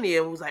WrestleMania.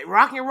 It was like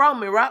Rock and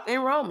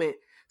Roman.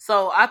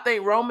 So I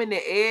think Roman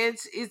and Edge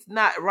is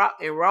not Rock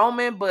and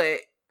Roman, but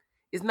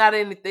it's not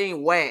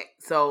anything whack.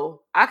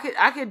 So I could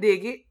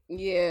dig it.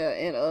 Yeah,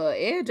 and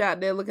Edge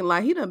out there looking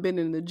like he done been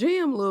in the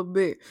gym a little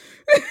bit.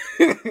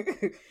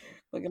 Looking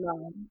like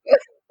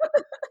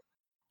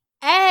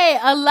Hey,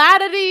 a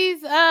lot of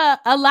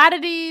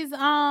these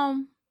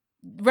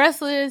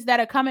wrestlers that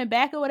are coming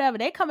back or whatever,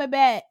 they coming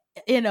back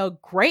in a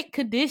great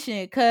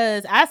condition.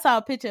 Cause I saw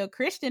a picture of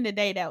Christian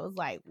today that was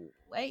like,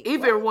 wait,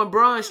 even when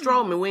Braun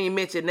Strowman, we ain't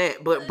mentioned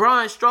that, but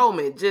Braun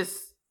Strowman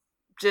just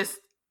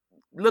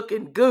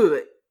looking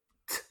good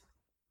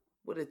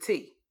with a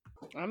T.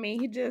 I mean,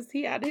 he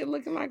out here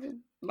looking like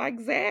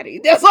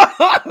Zaddy. That's all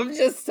I'm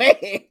just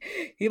saying.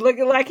 He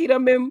looking like he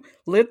done been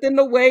lifting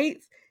the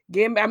weights.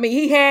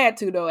 He had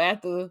to though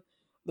after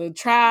the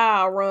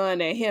trial run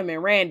that him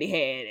and Randy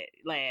had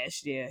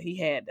last year. He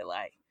had to,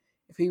 like,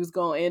 if he was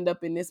gonna end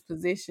up in this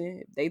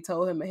position, if they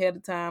told him ahead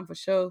of time for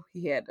sure,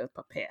 he had to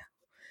prepare.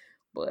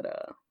 But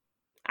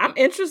I'm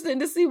interested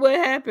to see what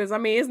happens. I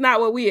mean, it's not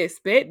what we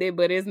expected,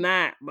 but it's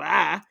not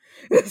blah.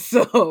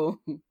 So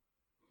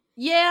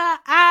yeah,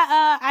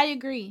 I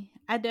agree.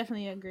 I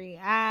definitely agree.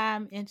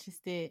 I'm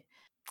interested.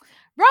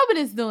 Roman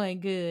is doing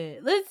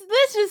good. Let's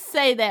just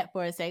say that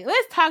for a second.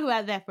 Let's talk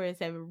about that for a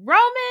second.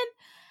 Roman,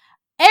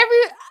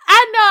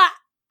 I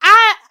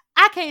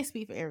can't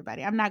speak for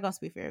everybody. I'm not gonna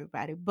speak for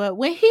everybody. But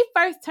when he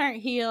first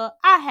turned heel,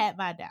 I had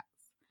my doubts.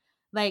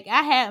 Like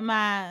I had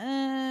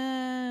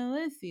my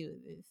let's see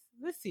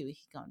what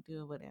he's gonna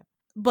do or whatever.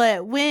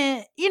 But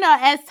when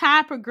as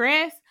time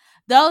progressed,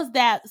 those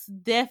doubts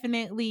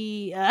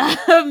definitely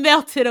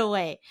melted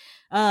away.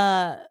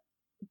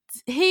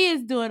 He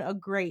is doing a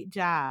great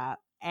job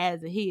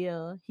as a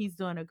heel. He's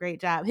doing a great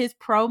job. His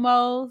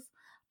promos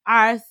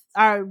are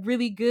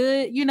really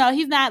good.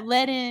 He's not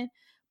letting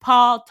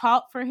Paul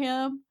talk for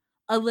him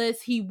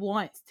unless he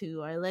wants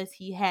to or unless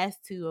he has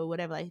to or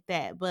whatever like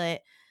that.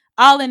 But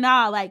all in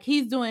all, like,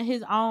 he's doing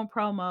his own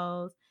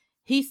promos.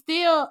 He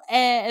still,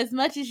 as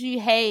much as you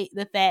hate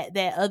the fact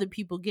that other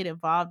people get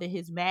involved in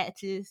his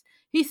matches,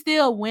 he's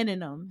still winning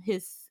them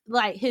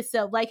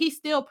himself. Like, he's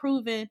still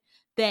proving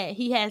that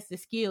he has the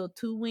skill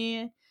to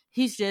win.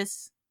 He's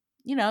just,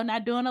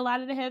 not doing a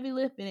lot of the heavy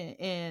lifting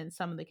in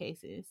some of the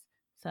cases.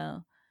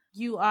 So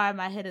you are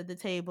my head of the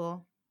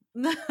table.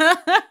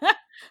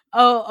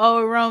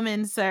 oh,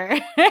 Roman, sir.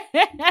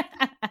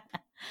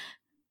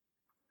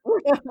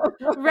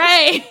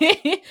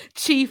 Right.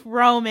 Chief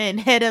Roman,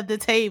 head of the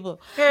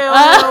table.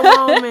 Hell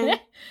no, Roman.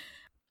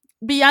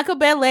 Bianca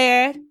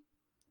Belair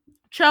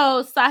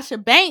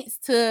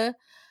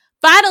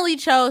finally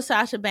chose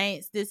Sasha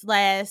Banks this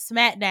last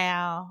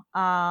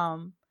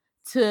SmackDown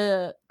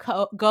to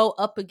go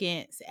up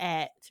against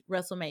at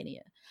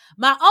WrestleMania.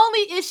 My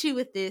only issue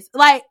with this,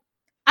 like,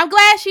 I'm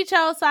glad she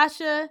chose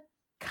Sasha,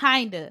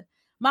 kinda.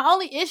 My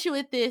only issue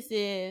with this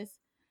is,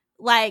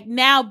 like,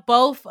 now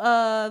both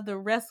of the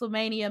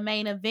WrestleMania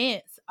main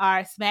events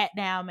are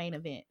SmackDown main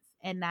events,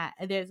 and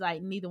there's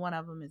like neither one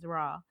of them is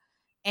Raw.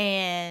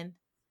 And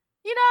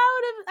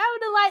I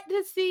would have liked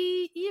to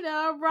see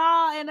a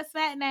Raw and a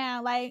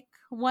SmackDown, like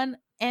one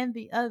and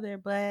the other.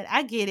 But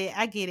I get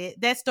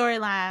it. That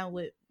storyline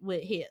would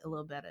hit a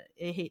little better.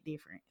 It hit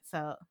different,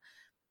 so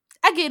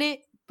I get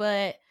it.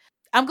 But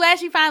I'm glad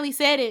she finally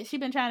said it. She's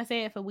been trying to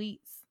say it for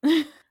weeks.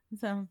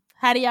 So,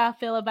 how do y'all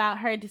feel about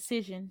her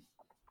decision?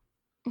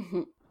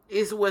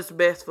 It's what's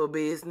best for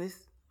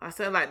business. I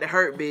sound like the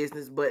hurt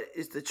business, but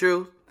it's the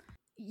truth.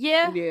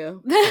 Yeah.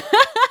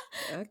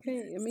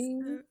 Okay, I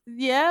mean,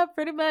 yeah,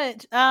 pretty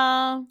much.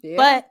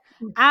 But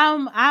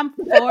I'm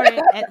for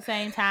it at the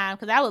same time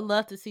because I would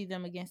love to see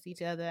them against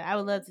each other. I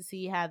would love to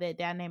see how that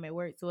dynamic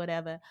works or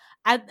whatever.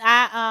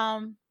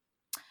 I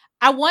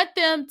want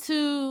them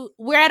to.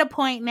 We're at a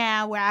point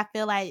now where I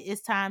feel like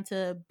it's time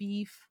to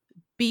beef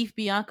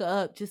Bianca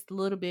up just a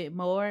little bit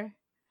more.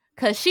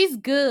 Cause she's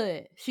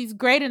good. She's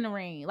great in the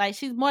ring. Like,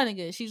 she's more than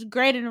good. She's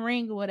great in the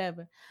ring or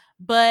whatever.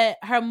 but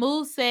her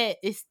move set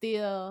is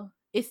still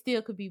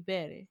could be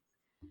better.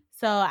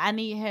 So I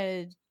need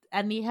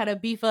her to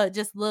beef up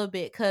just a little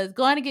bit, because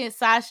going against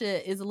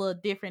Sasha is a little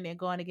different than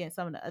going against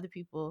some of the other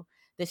people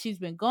that she's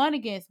been going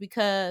against,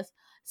 because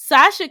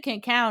Sasha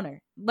can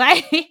counter.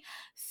 Like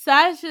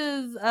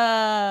Sasha's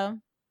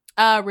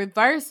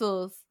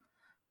reversals,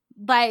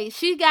 like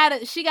she got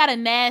a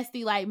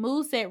nasty like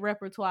moveset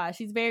repertoire.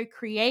 She's very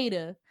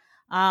creative.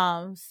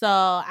 So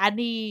I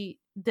need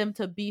them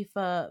to beef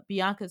up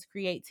Bianca's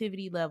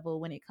creativity level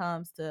when it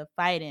comes to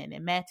fighting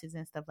and matches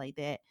and stuff like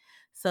that,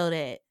 so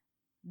that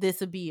this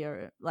would be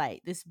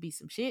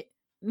some shit.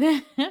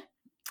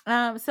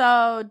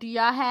 So do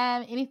y'all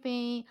have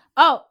anything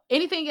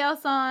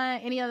else on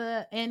any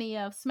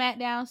of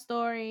SmackDown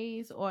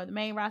stories or the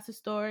main roster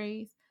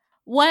stories?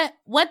 One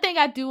thing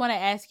I do want to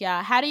ask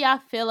y'all, how do y'all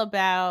feel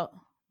about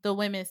the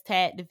women's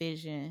tag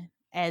division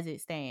as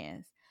it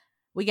stands?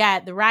 We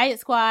got the Riot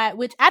Squad,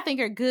 which I think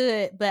are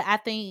good, but I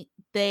think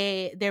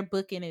their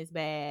booking is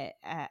bad.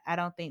 I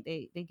don't think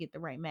they get the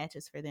right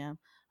matches for them.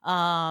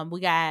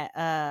 We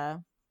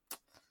got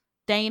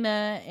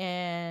Dana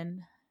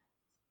and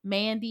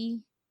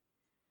Mandy.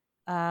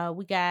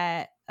 We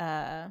got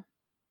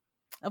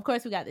of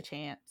course we got the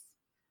champs.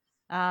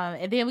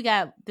 And then we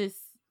got this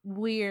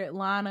weird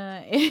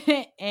Lana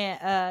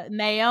and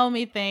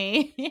Naomi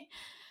thing.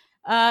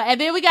 And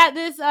then we got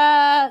this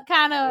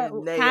kind of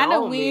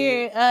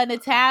weird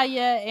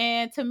Natalya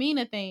and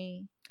Tamina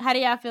thing. How do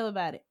y'all feel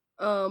about it?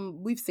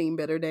 We've seen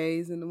better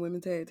days in the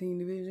women's tag team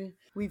division.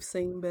 We've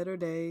seen better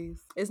days.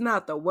 It's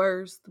not the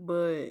worst,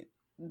 but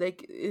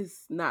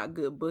it's not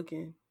good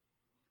booking.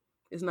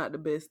 It's not the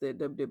best that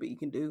WWE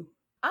can do.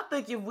 I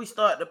think if we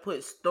start to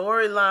put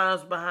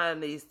storylines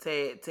behind these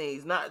tag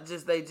teams, not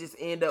just they just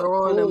end up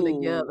throwing them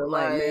together,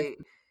 like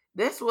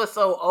that's what's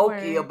so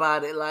oaky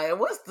about it. Like,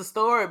 what's the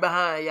story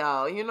behind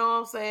y'all? You know what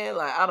I'm saying?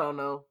 Like, I don't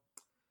know.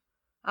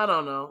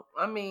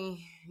 I mean,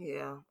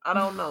 yeah, I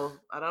don't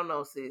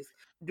know, sis.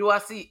 Do I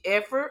see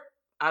effort?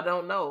 I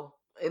don't know.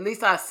 At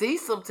least I see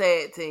some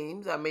tag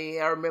teams. I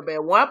mean, I remember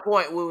at one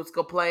point we was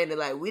complaining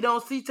like we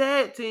don't see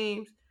tag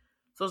teams.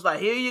 So it's like,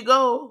 here you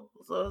go.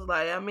 So it's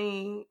like, I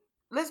mean,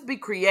 let's be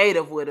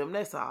creative with them.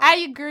 That's all. I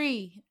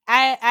agree.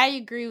 I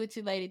agree with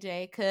you, Lady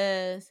J,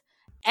 because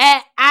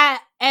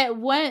at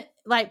one,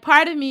 like,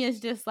 part of me is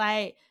just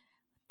like,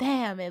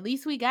 damn, at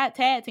least we got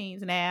tag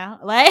teams now.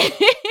 Like,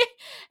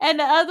 and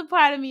the other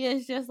part of me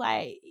is just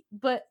like,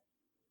 but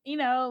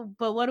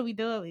what are we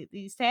doing with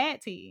these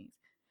tag teams?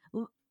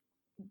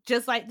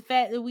 Just like the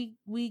fact that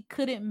we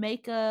couldn't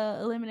make a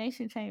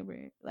elimination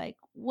chamber. Like,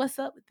 what's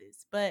up with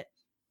this? But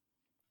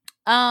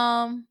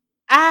I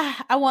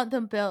want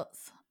them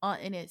belts on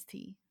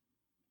NXT.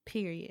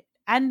 Period.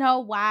 I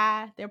know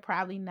why they're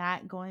probably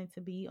not going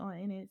to be on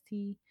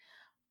NXT,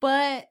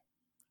 but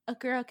a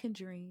girl can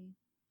dream.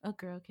 A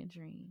girl can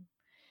dream.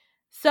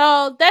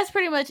 So that's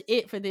pretty much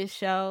it for this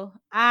show.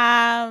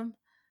 I'm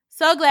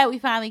so glad we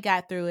finally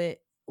got through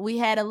it. We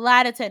had a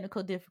lot of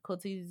technical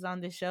difficulties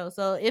on this show.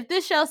 So if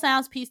this show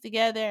sounds pieced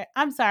together,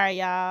 I'm sorry,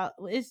 y'all.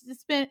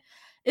 It's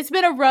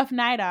been a rough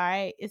night, all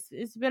right?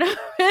 It's been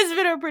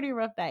a pretty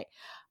rough night.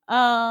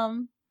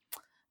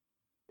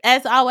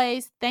 As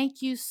always,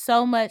 thank you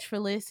so much for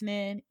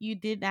listening. You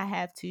did not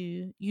have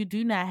to. You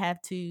do not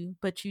have to,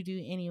 but you do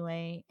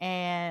anyway.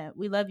 And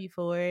we love you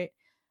for it.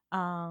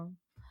 And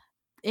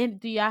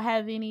do y'all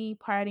have any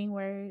parting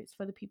words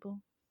for the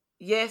people?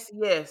 Yes.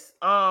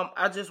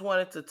 I just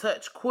wanted to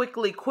touch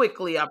quickly.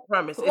 I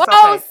promise. It's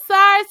okay.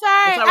 Sorry.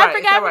 I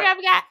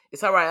forgot.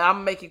 It's all right.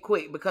 I'm make it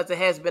quick because it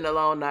has been a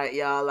long night,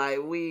 y'all. Like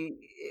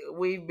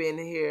we've been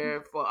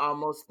here for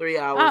almost 3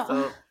 hours,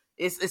 so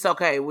it's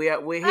okay. We're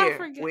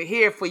here. We're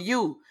here for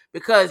you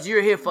because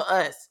you're here for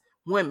us.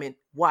 Women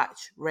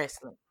watch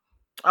wrestling.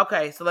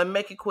 Okay, so let me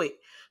make it quick.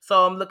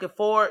 So I'm looking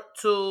forward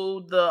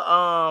to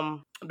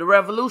the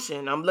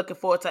Revolution. I'm looking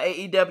forward to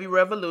AEW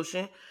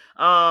Revolution.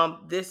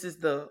 This is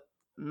the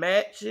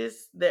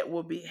matches that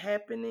will be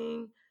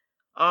happening.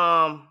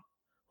 All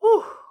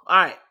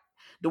right.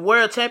 The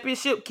World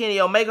Championship, Kenny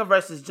Omega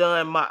versus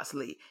Jon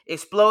Moxley.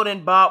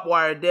 Exploding barbed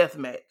wire death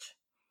match.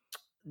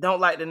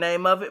 Don't like the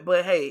name of it,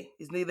 but hey,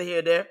 it's neither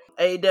here nor there.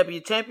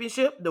 AEW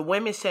Championship, the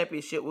Women's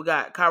Championship, we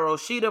got Kairi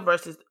Shida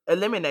versus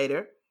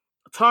Eliminator,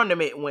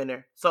 tournament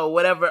winner. So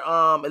whatever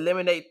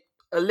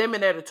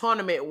Eliminator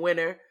tournament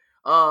winner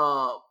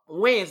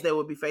wins, they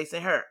will be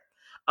facing her.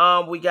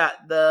 We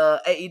got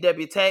the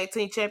AEW Tag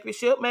Team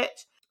Championship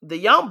match, the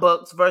Young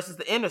Bucks versus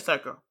the Inner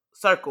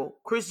Circle,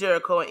 Chris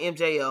Jericho and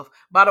MJF.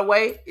 By the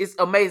way, it's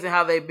amazing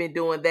how they've been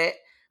doing that.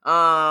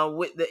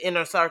 With the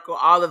Inner Circle,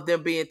 all of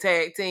them being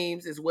tag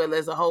teams as well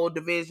as a whole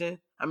division.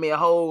 I mean, a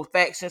whole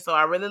faction. So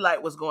I really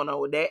like what's going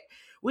on with that.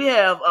 We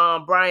have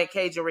Brian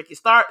Cage and Ricky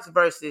Starks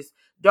versus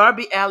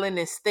Darby Allin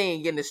and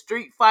Sting in the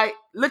street fight.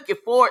 Looking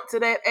forward to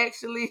that,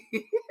 actually,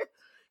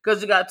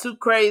 because you got two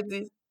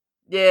crazies.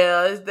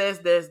 Yeah,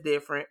 that's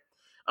different.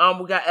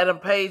 We got Adam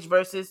Page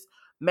versus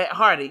Matt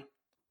Hardy.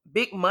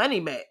 Big money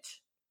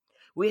match.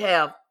 We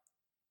have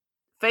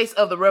Face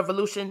of the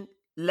Revolution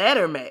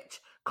ladder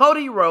match.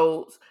 Cody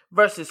Rhodes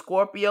versus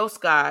Scorpio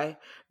Sky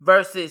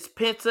versus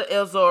Penta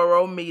El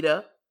Zoro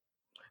Mita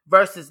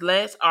versus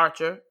Lance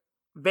Archer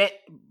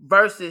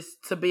versus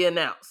to be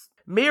announced.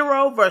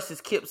 Miro versus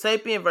Kip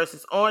Sapien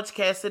versus Orange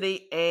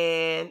Cassidy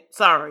and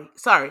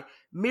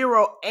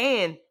Miro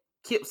and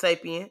Kip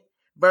Sapien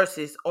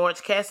versus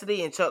Orange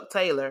Cassidy and Chuck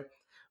Taylor.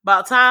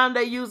 About time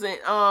they using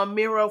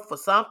Miro for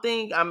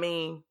something. I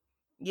mean,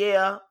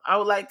 yeah, I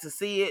would like to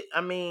see it.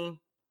 I mean,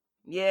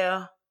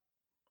 yeah.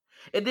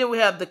 And then we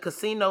have the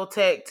Casino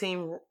Tag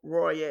Team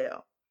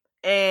Royale.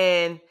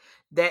 And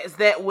that's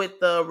that with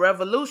the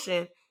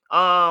Revolution.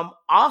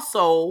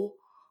 Also,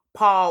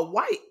 Paul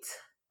White,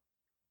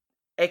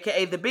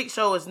 aka The Big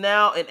Show, is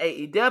now in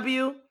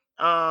AEW.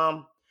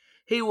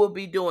 He will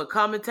be doing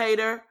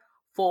commentator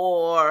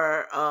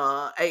for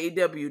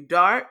AEW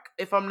Dark,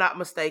 if I'm not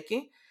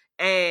mistaken.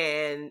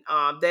 And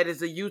that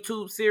is a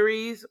YouTube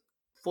series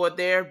for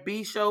their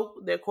B show,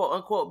 their quote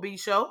unquote B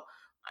show.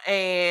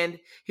 And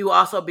he will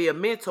also be a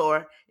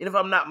mentor. And if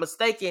I'm not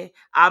mistaken,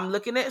 I'm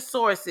looking at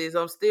sources.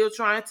 I'm still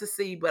trying to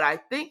see, but I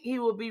think he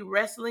will be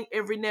wrestling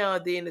every now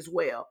and then as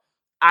well.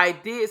 I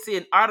did see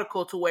an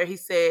article to where he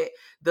said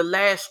the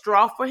last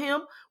straw for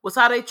him was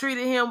how they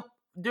treated him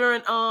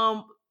during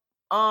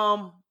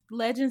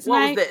Legends what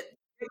Night. was that?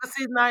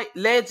 Legacy Night,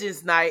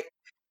 Legends Night.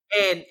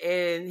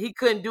 And he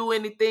couldn't do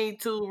anything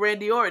to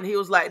Randy Orton. He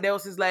was like, that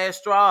was his last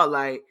straw,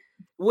 like,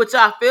 which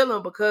I feel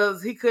him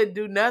because he couldn't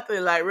do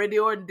nothing. Like, Randy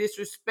Orton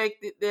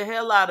disrespected the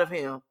hell out of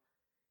him,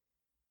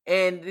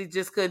 and he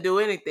just couldn't do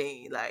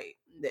anything. Like,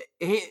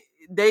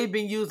 they've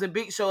been using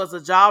Big Show as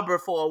a jobber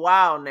for a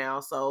while now.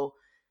 So,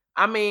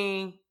 I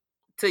mean,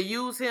 to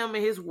use him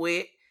and his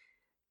wit,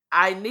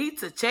 I need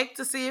to check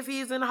to see if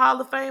he's in the Hall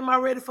of Fame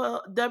already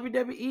for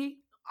WWE.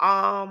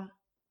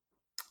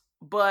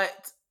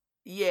 But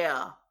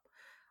yeah,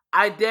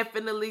 I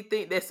definitely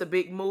think that's a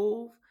big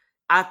move.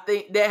 I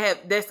think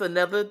that's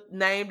another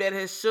name that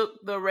has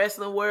shook the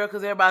wrestling world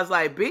because everybody's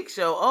like Big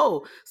Show.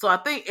 Oh, so I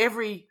think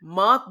every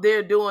month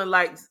they're doing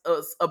like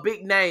a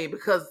big name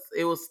because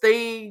it was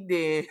Sting.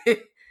 Then here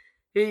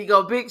you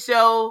go, Big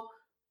Show,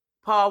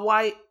 Paul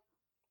White.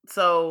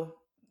 So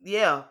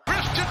yeah,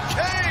 Christian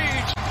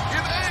Cage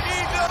in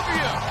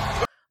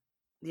AEW.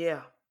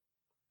 Yeah,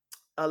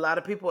 a lot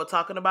of people are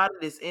talking about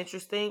it. It's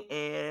interesting,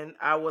 and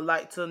I would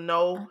like to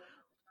know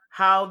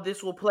how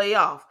this will play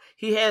off.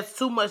 He has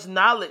too much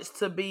knowledge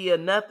to be a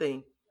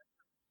nothing,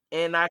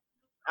 and I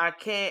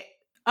can't.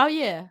 Oh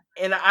yeah.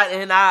 And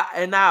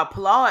I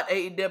applaud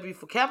AEW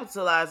for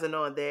capitalizing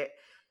on that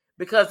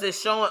because it's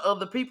showing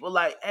other people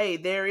like, hey,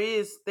 there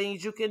is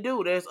things you can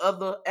do. There's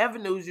other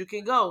avenues you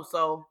can go.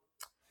 So,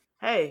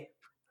 hey,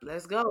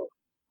 let's go.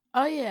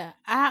 Oh yeah.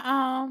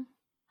 I'm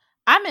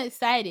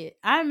excited.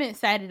 I'm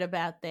excited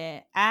about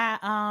that.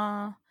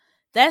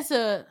 That's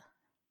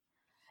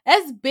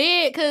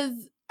big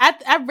because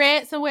I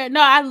read somewhere.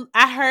 No,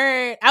 I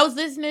heard. I was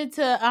listening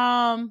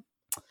to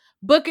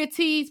Booker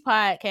T's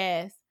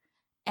podcast,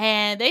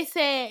 and they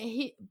said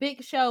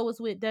Big Show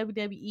was with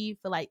WWE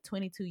for like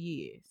 22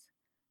 years.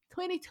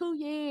 22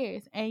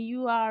 years, and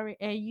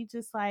you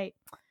just like,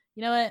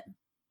 you know what?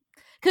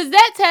 Because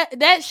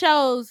that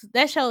shows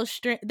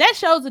strength. That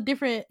shows a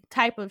different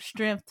type of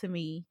strength to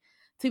me.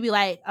 To be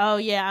like, oh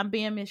yeah, I'm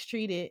being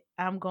mistreated.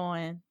 I'm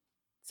going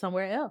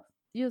somewhere else.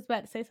 You was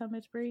about to say something,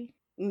 Miss Bree?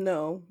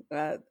 No,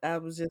 I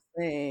was just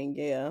saying,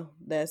 yeah,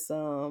 that's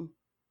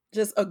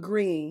just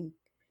agreeing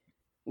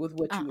with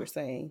what you were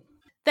saying.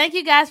 Thank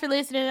you guys for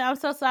listening. I'm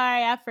so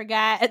sorry I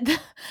forgot. I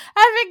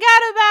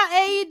forgot about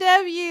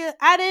AEW.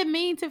 I didn't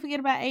mean to forget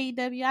about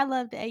AEW. I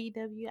love the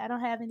AEW. I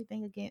don't have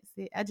anything against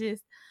it. I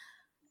just,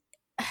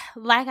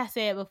 like I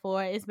said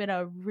before, it's been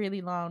a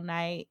really long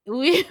night.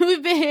 We've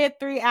been here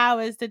 3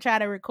 hours to try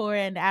to record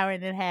an hour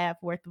and a half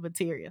worth of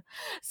material.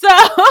 So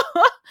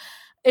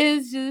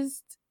it's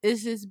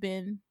just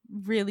been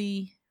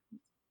really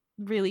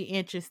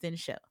interesting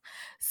show.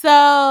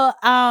 So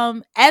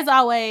as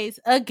always,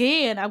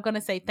 again, I'm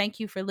gonna say thank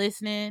you for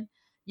listening.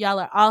 Y'all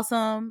are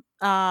awesome.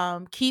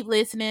 Keep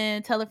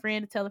listening. Tell a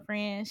friend to tell a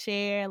friend.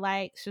 Share,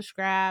 like,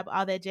 subscribe,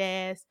 all that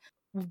jazz.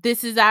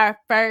 This is our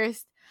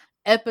first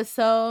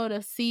episode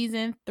of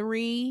season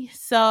 3.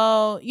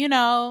 So,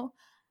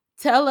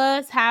 tell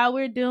us how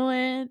we're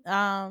doing.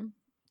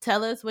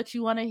 Tell us what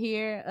you want to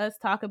hear us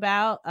talk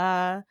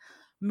about.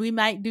 We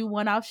might do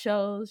one-off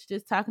shows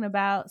just talking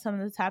about some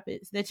of the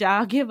topics that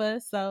y'all give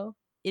us. So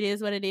it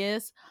is what it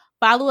is.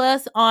 Follow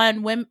us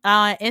on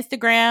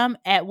Instagram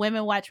at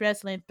Women Watch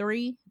Wrestling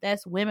 3.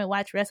 That's Women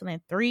Watch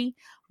Wrestling 3.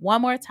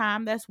 One more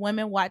time, that's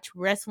Women Watch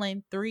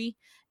Wrestling 3.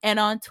 And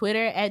on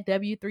Twitter at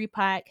W3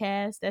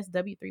 Podcast. That's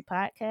W3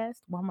 Podcast.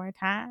 One more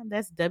time,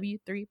 that's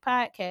W3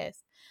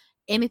 Podcast.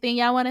 Anything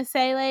y'all want to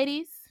say,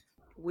 ladies?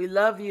 We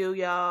love you,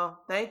 y'all.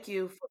 Thank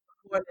you for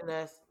supporting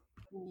us.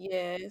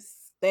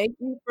 Yes. Thank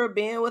you for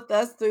being with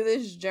us through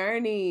this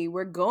journey.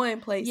 We're going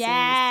places.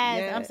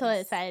 Yes, I'm so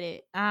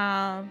excited.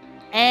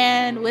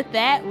 And with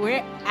that,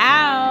 we're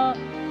out.